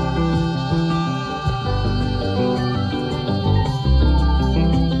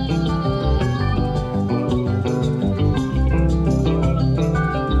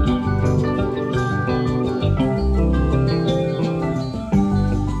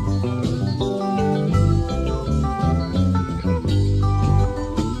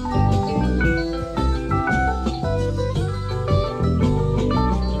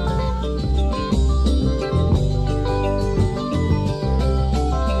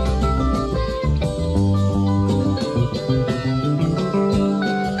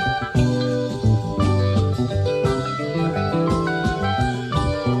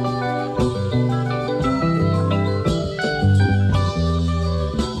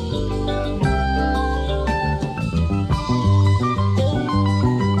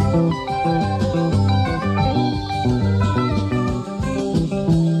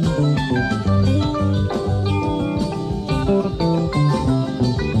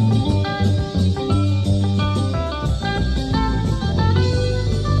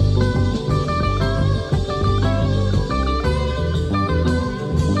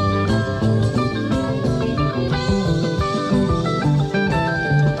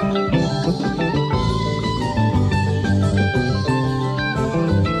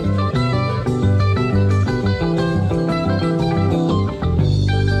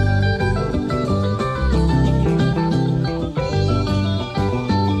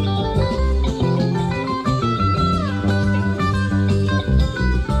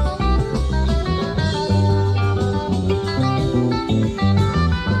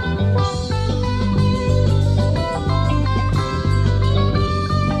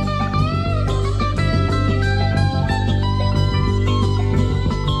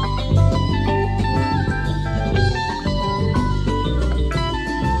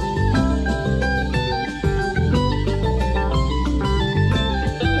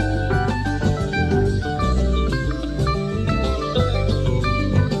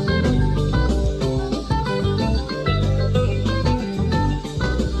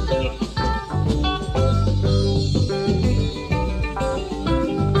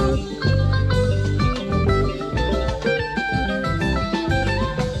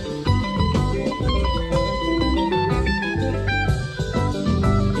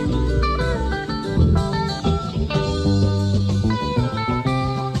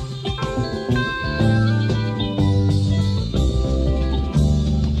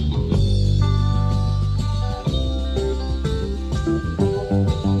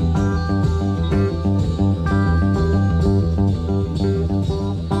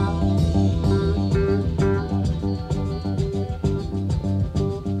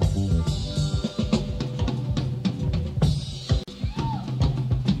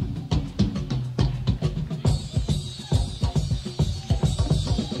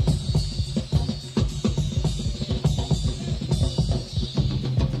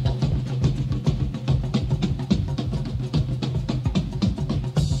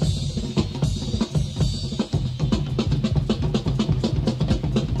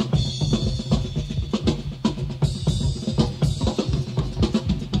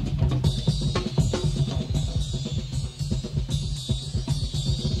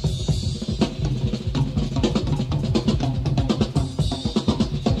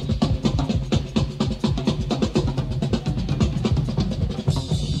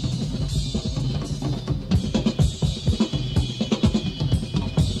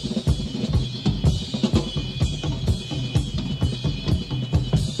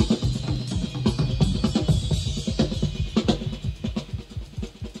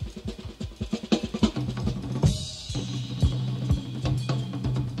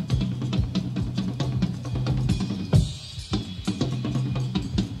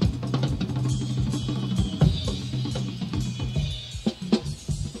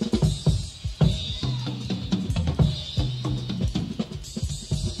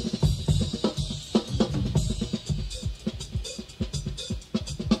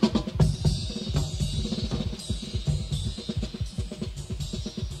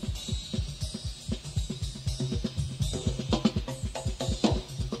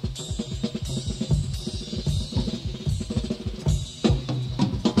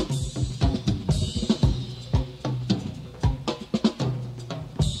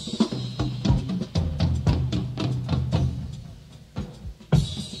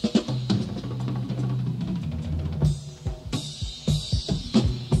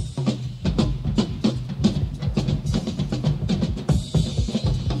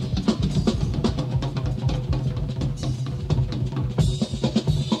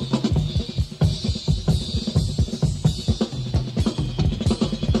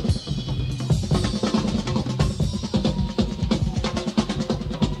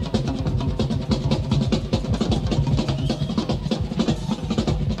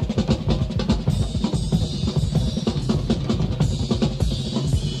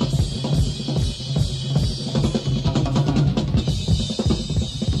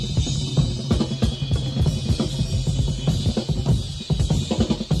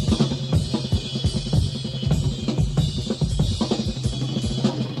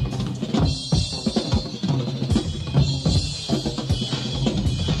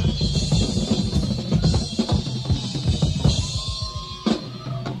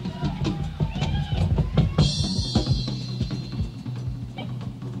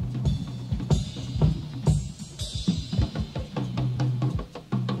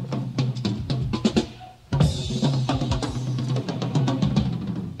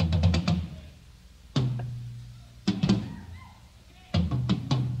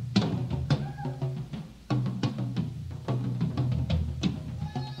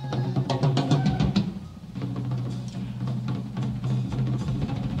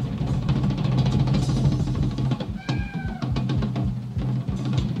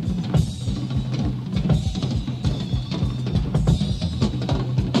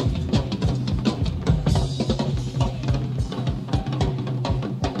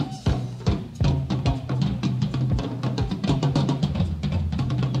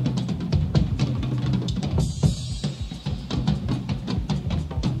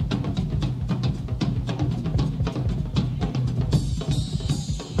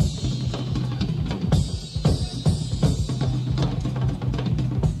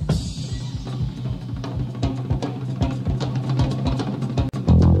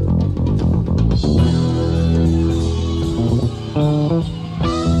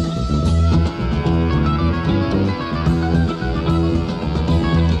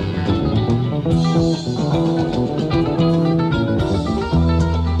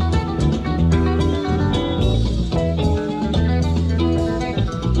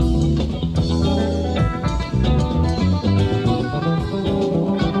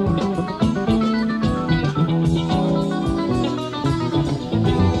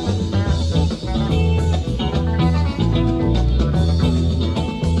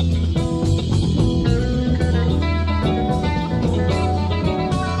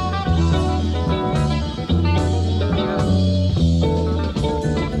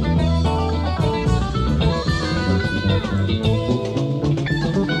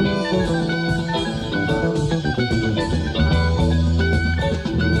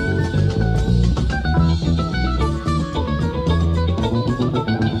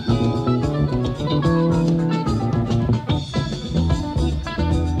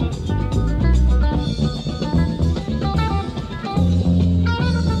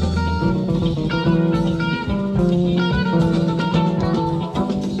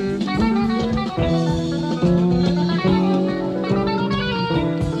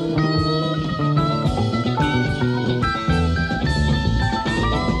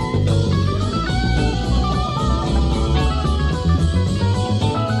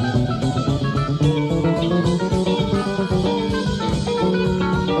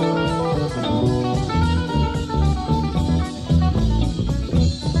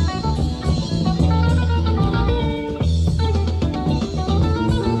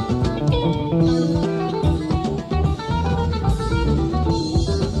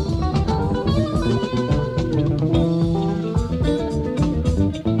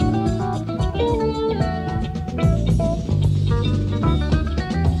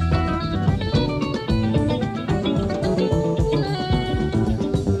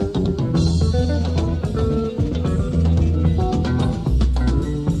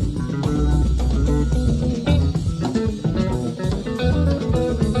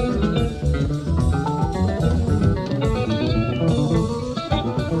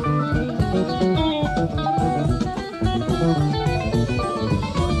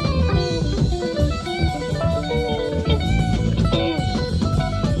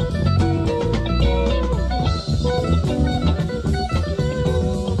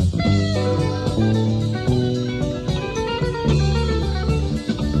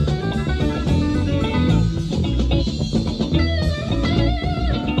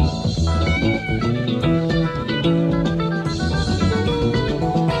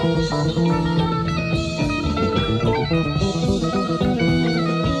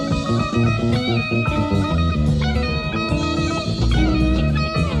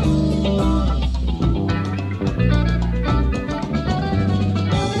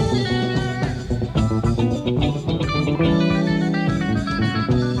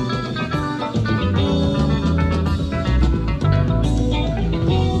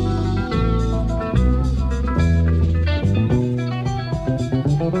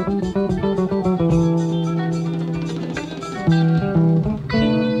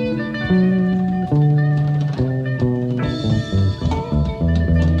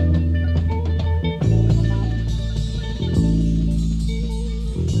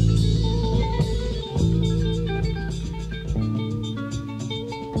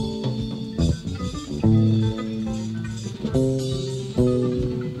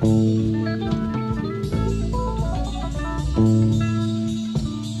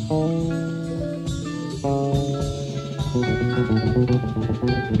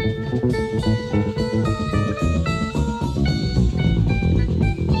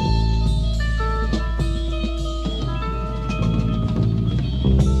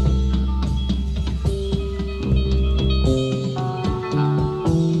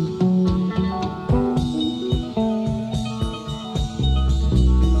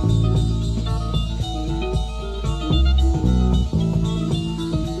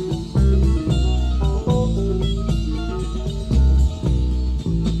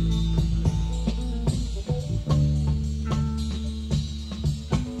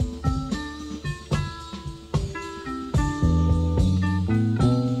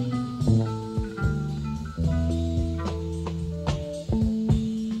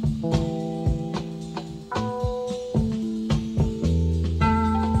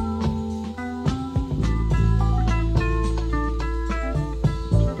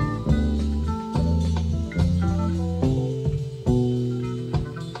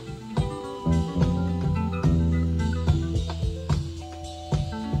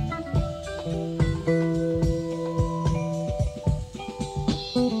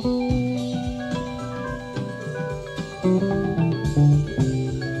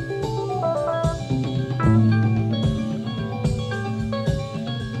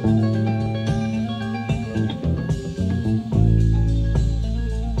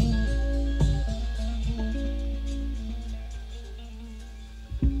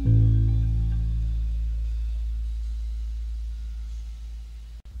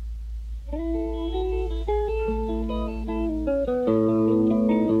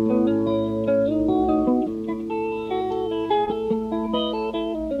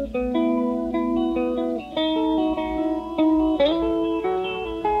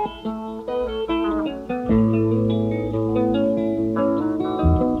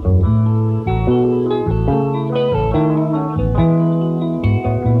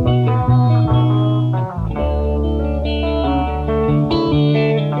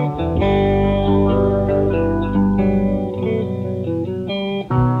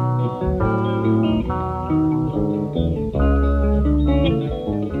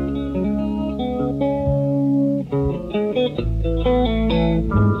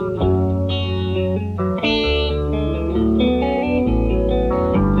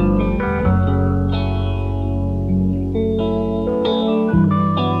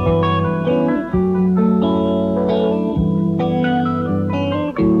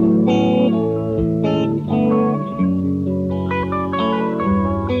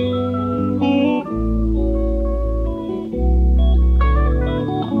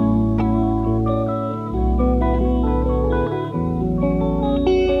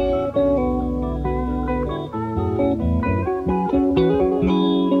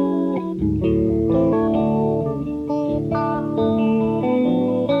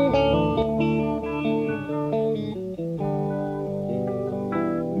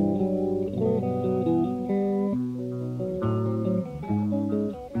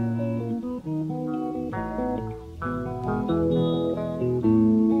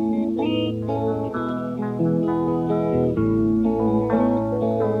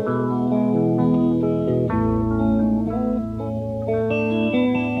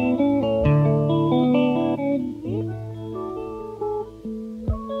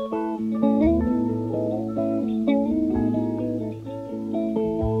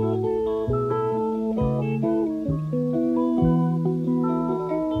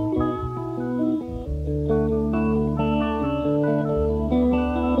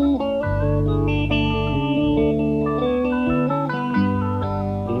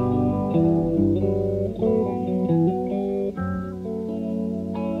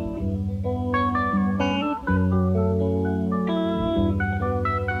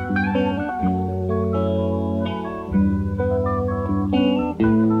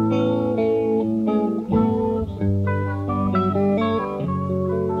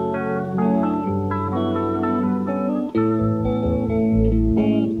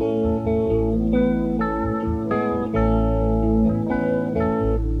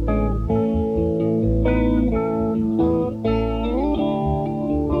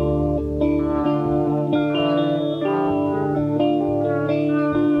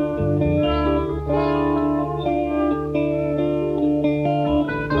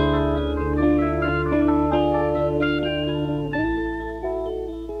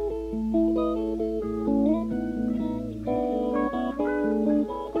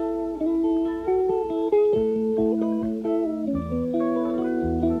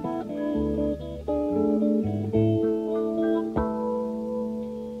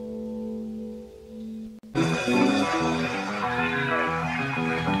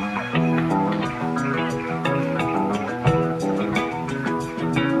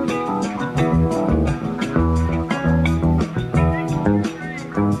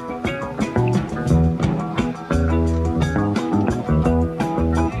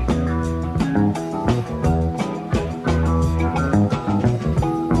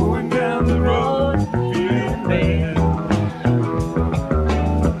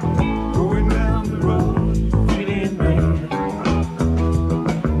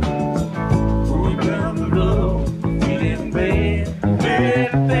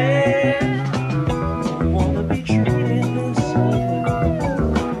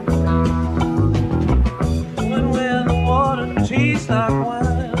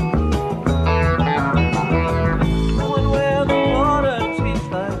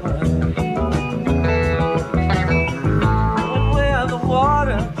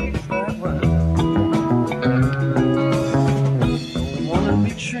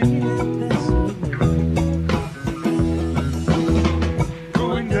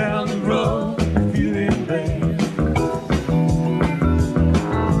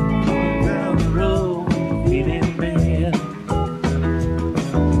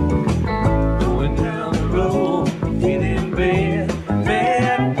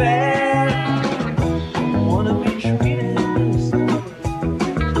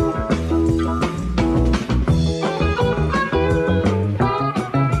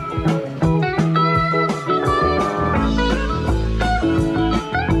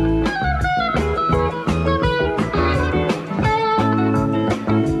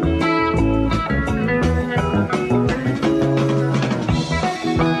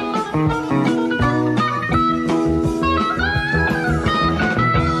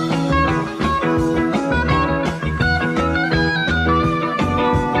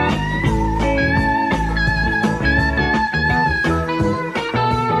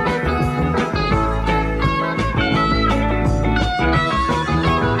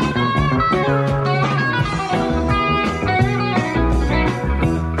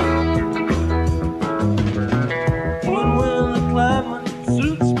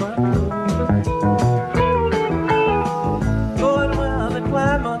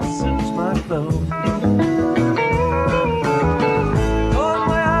 slow. Going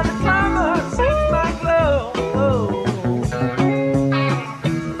where the climber seeks my glow.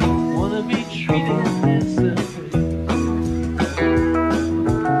 Wanna be treated decently.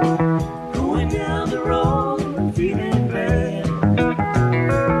 Going down the road, feeling bad.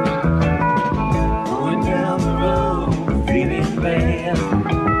 Going down the road, feeling bad.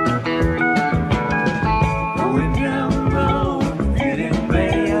 Going down the road, feeling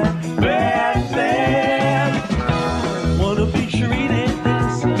bad, bad, bad.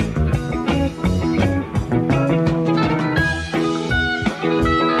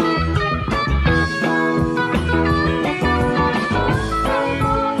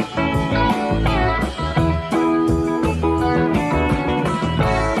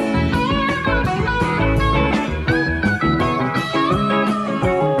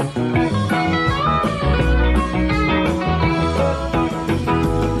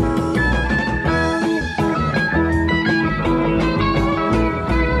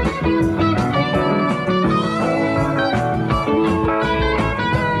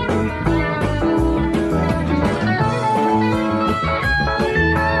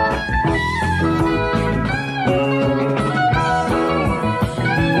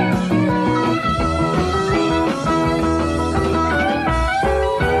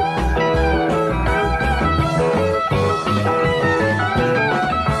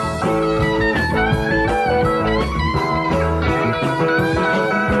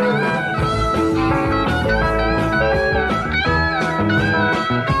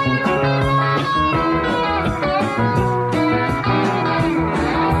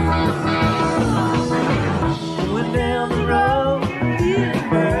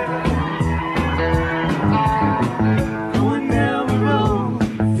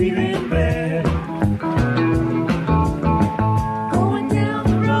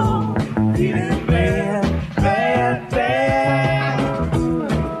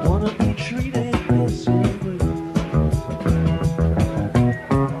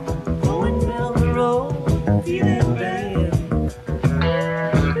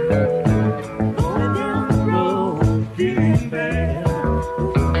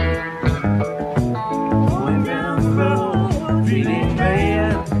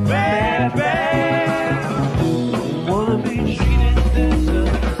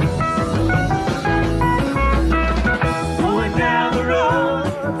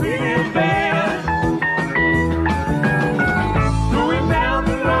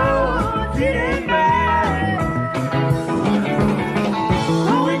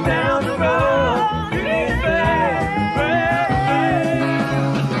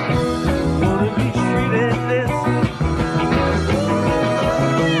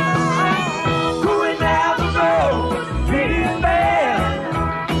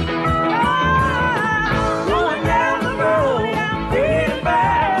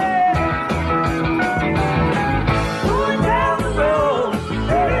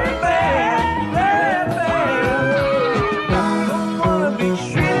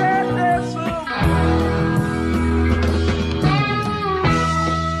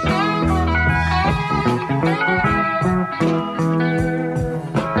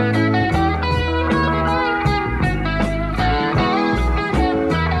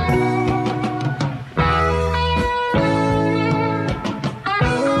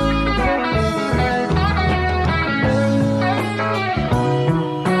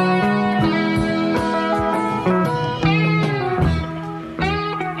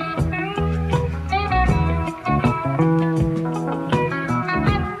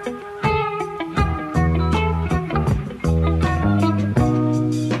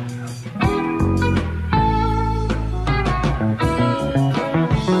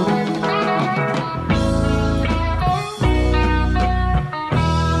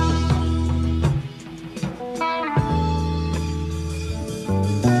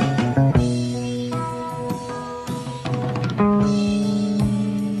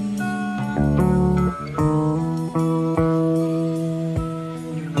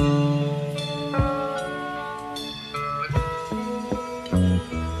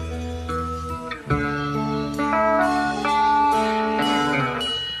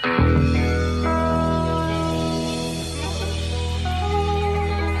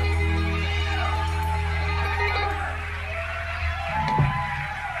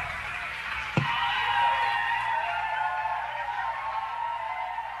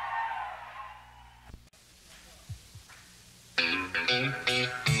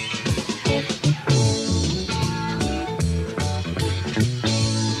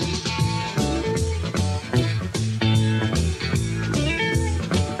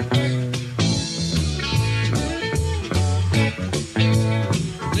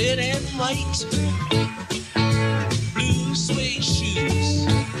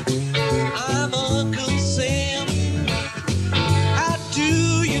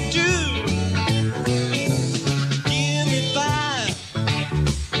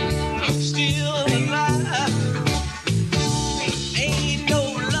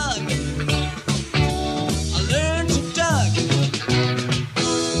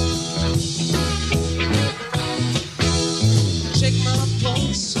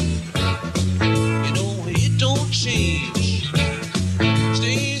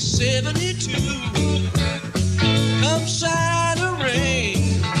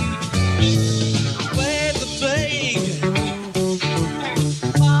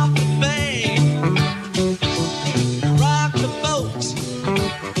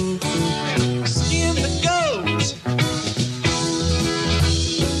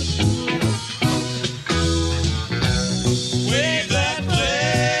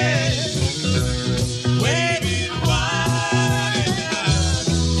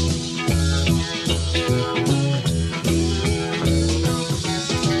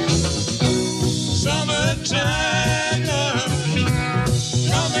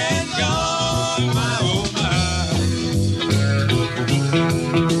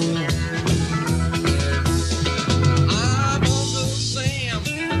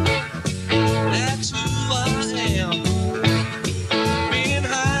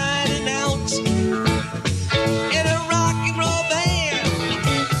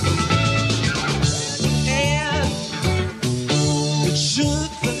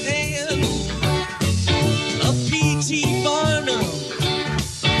 took the hand of P.T. Barnum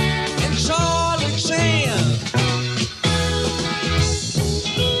and Charlie Chan.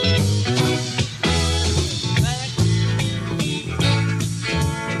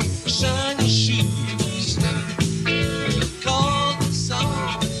 Shiny shoes, call the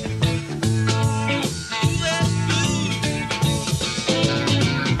song. U.S. blues,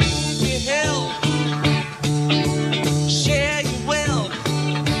 your help, share your wealth,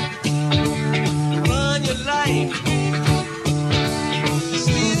 run your life,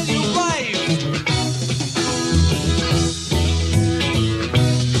 steal your wife.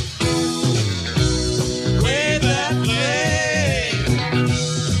 Wave that flag,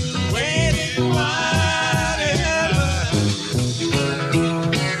 wave it wide ever.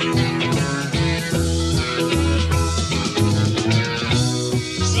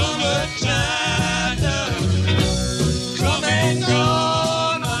 Summertime done, come and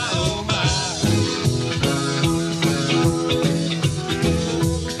gone, my oh my.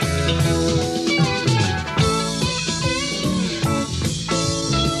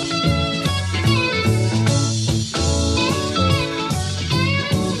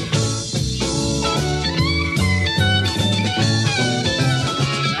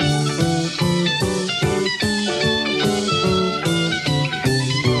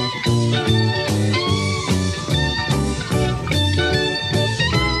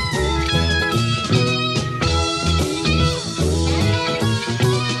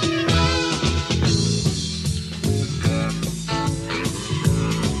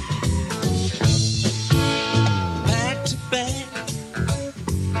 Back to back,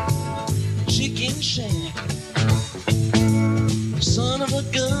 chicken shack, son of a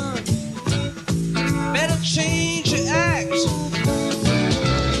gun, better change your act.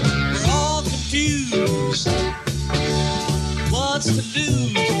 We're all confused, what's to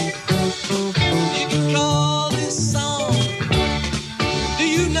lose? You can call this song the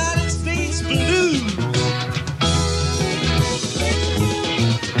United States Blues.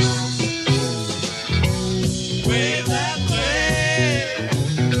 Wave that flag,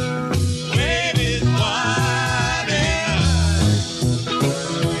 wave it wide and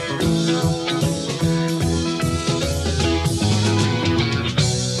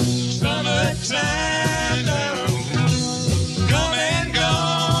summertime done, come and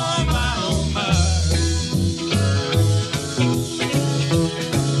gone, my oh my.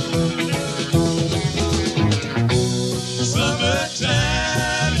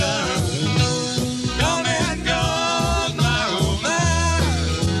 Summertime done, come and gone, my oh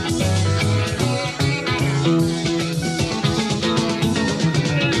my.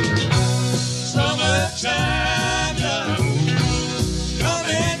 Summertime done, come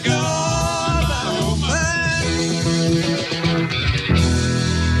and gone, my oh my.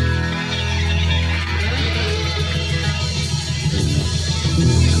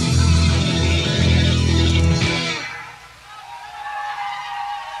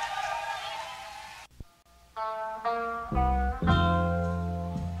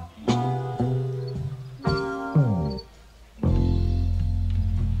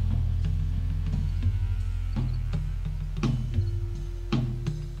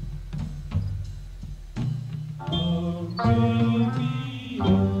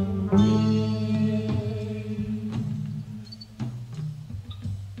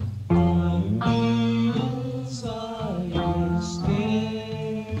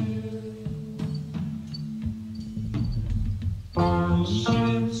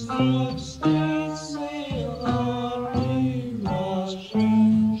 Ships from state sail on the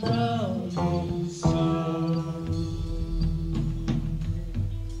rushing, drowning sea.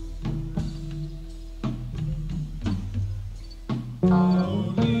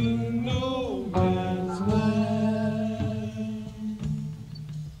 Out in no man's land,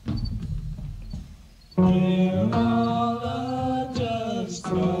 where all are just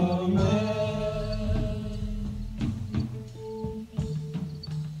torment.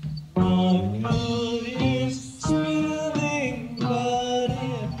 What good is spilling blood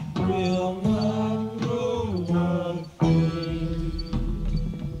if we'll not grow afraid?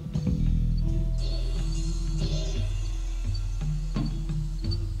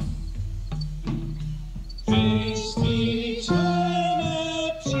 Face eternity,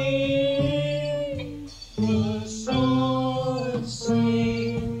 the sword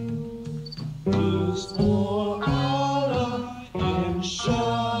sing, whose war Allah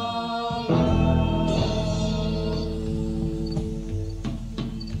inshallah.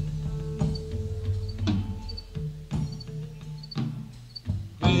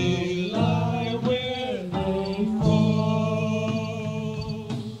 They lie where they fall.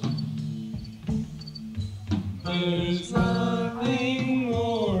 There's nothing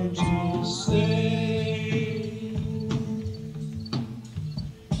more to say.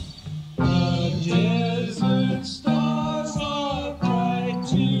 The desert stars are bright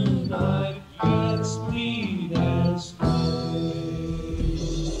tonight. Let's meet halfway.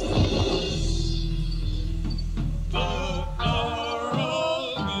 The power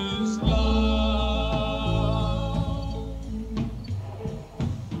of is love.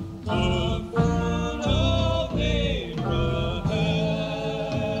 The fruit of Abraham.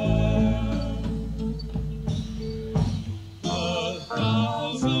 A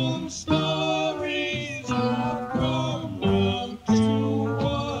thousand stories have come round to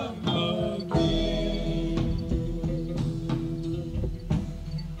one again.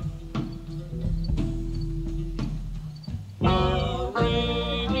 Arabian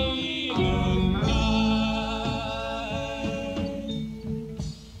night,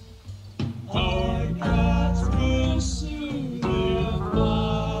 our gods pursue their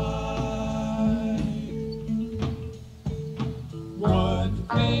flight. What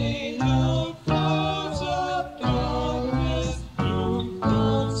fate of flowers of darkness bloom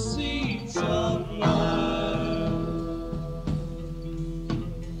from seeds of light?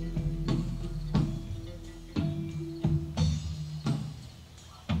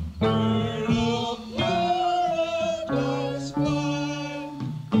 Bird of paradise fly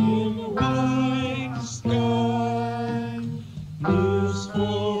in the white sky, lives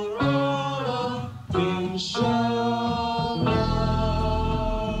for Allah, inshallah.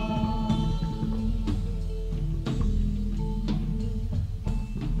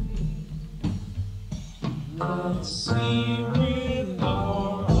 Let's see with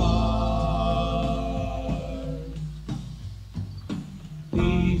our heart.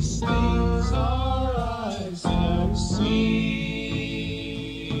 These things our eyes have seen,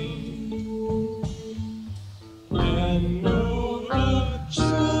 and know the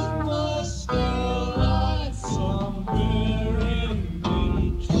truth must still lie somewhere in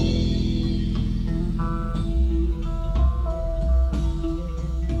between.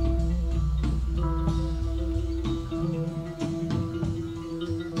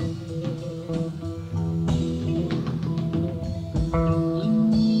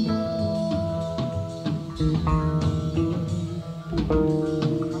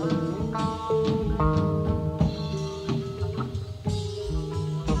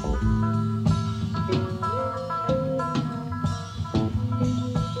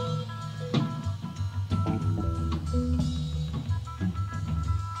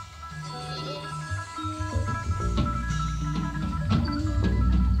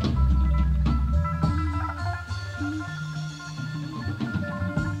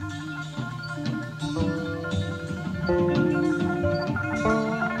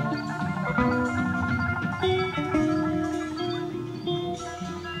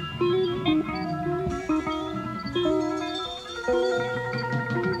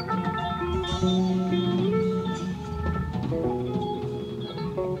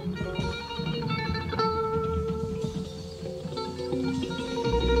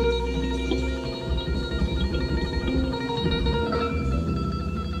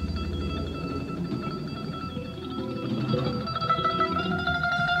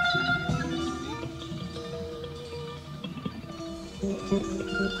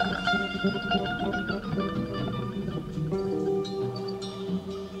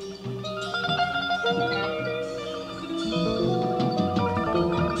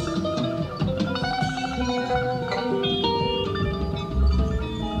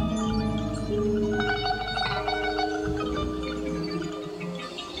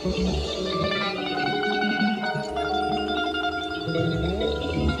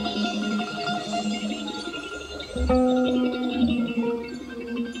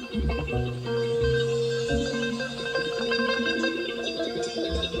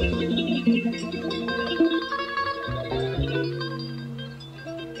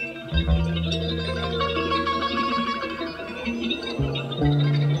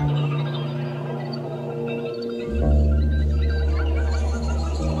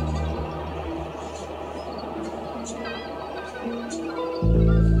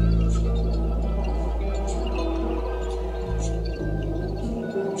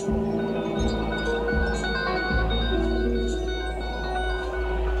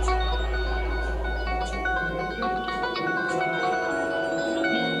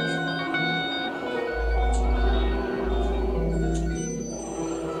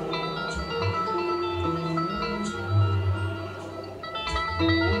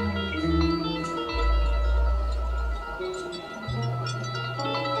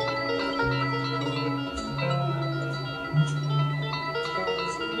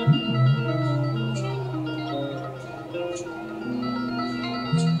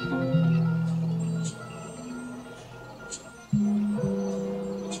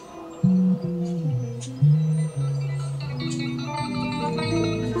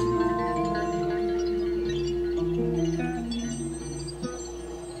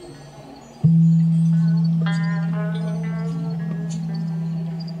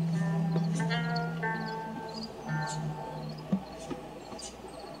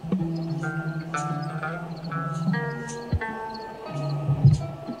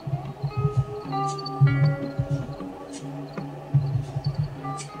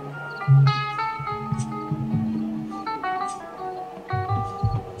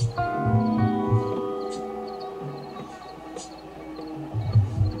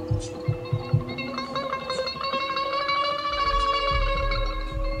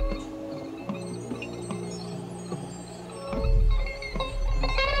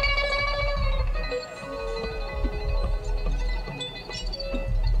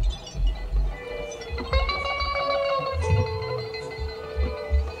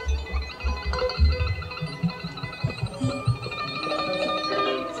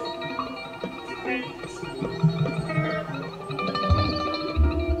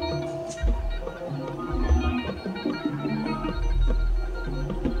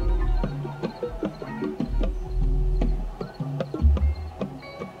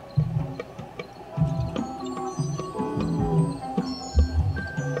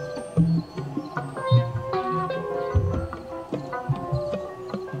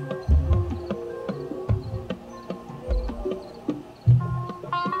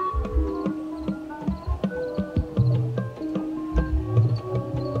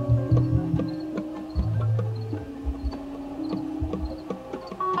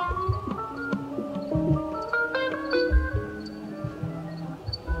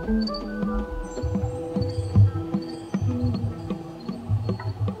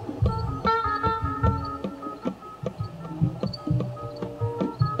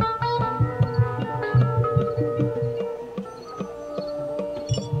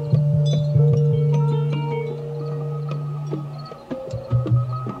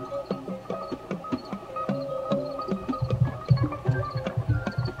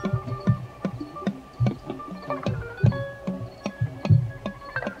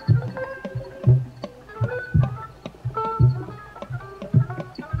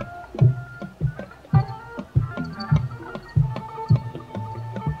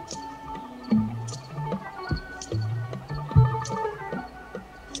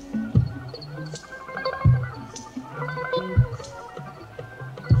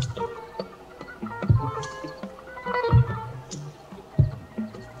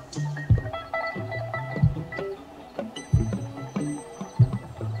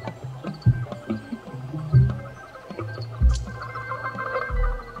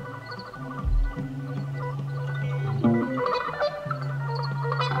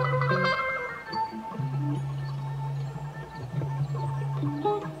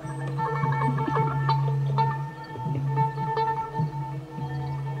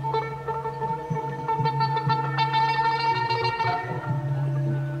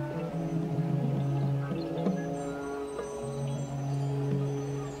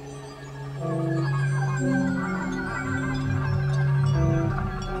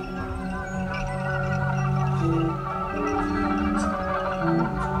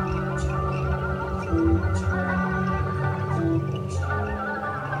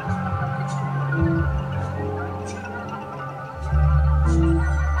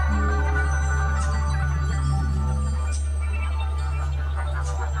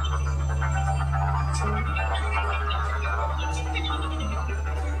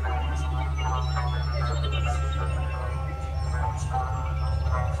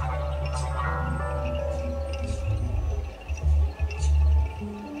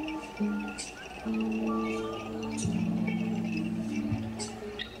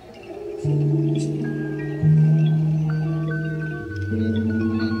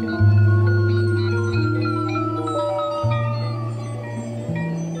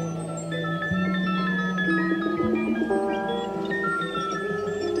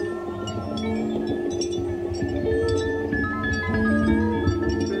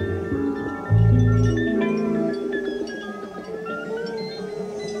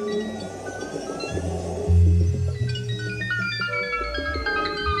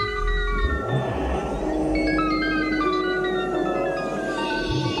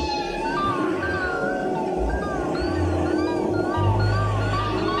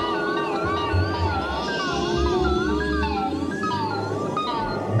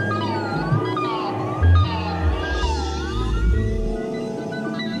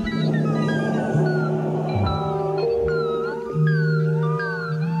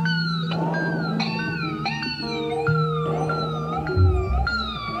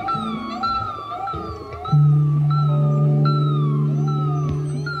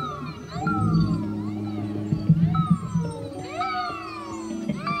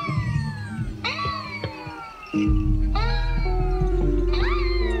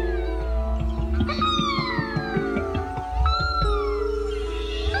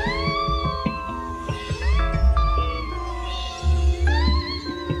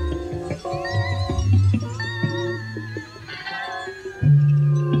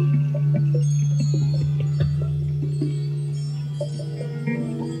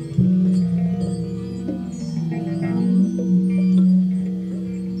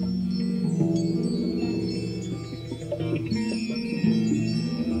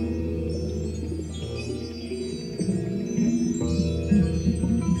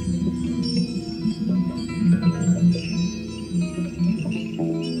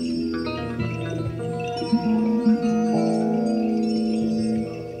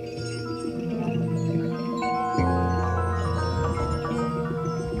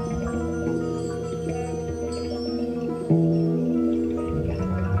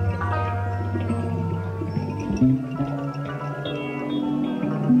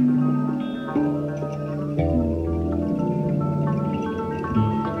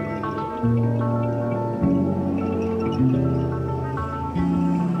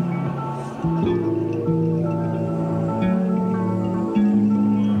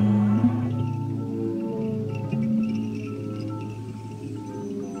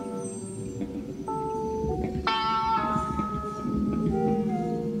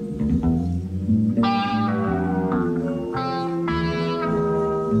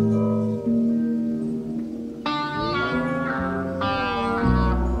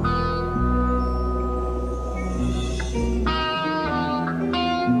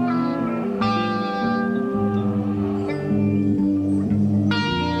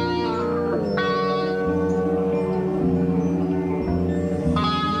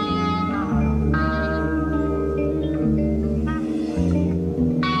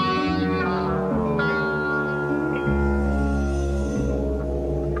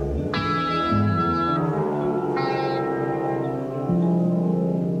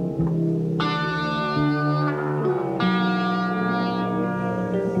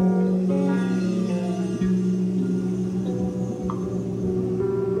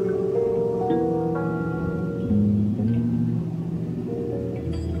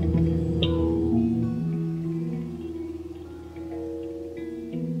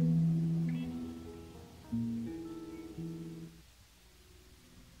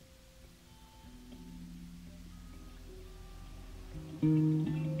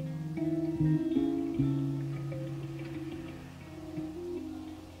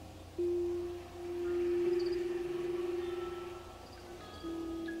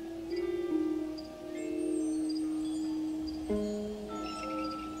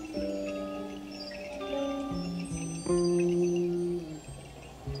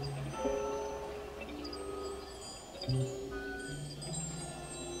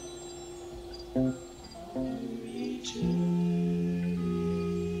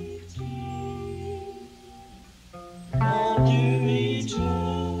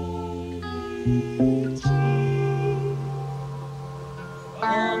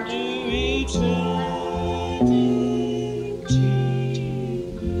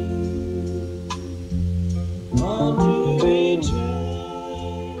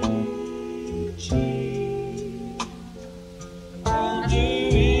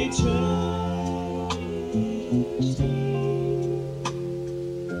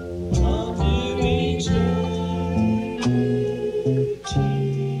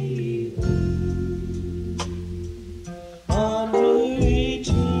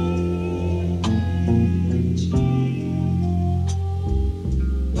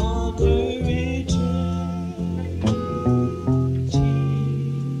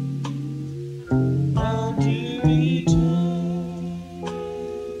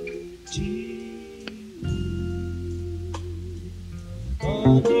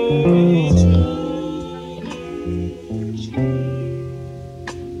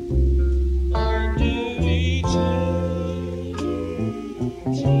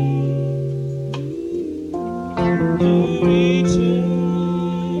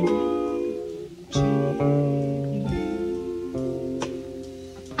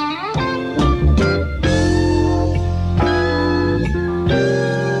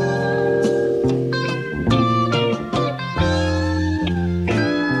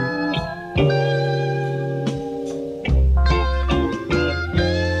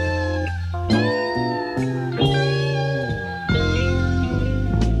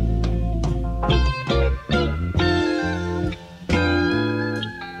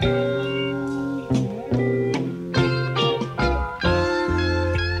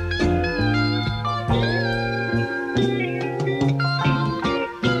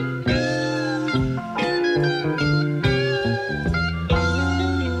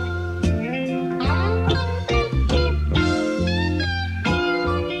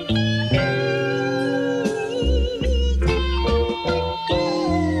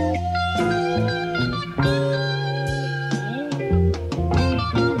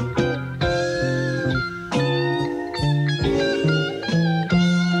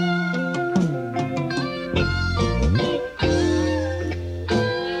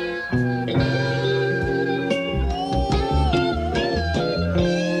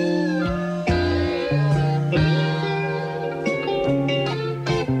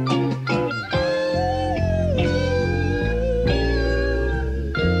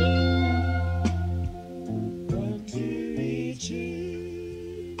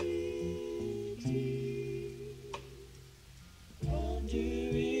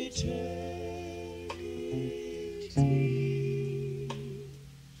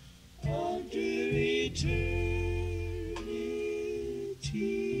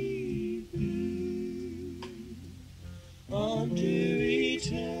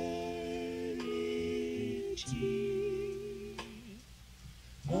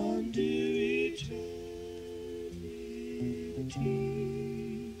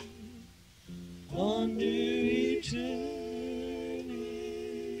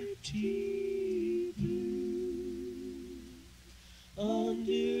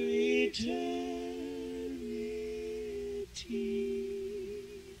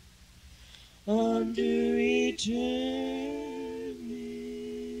 Under eternity.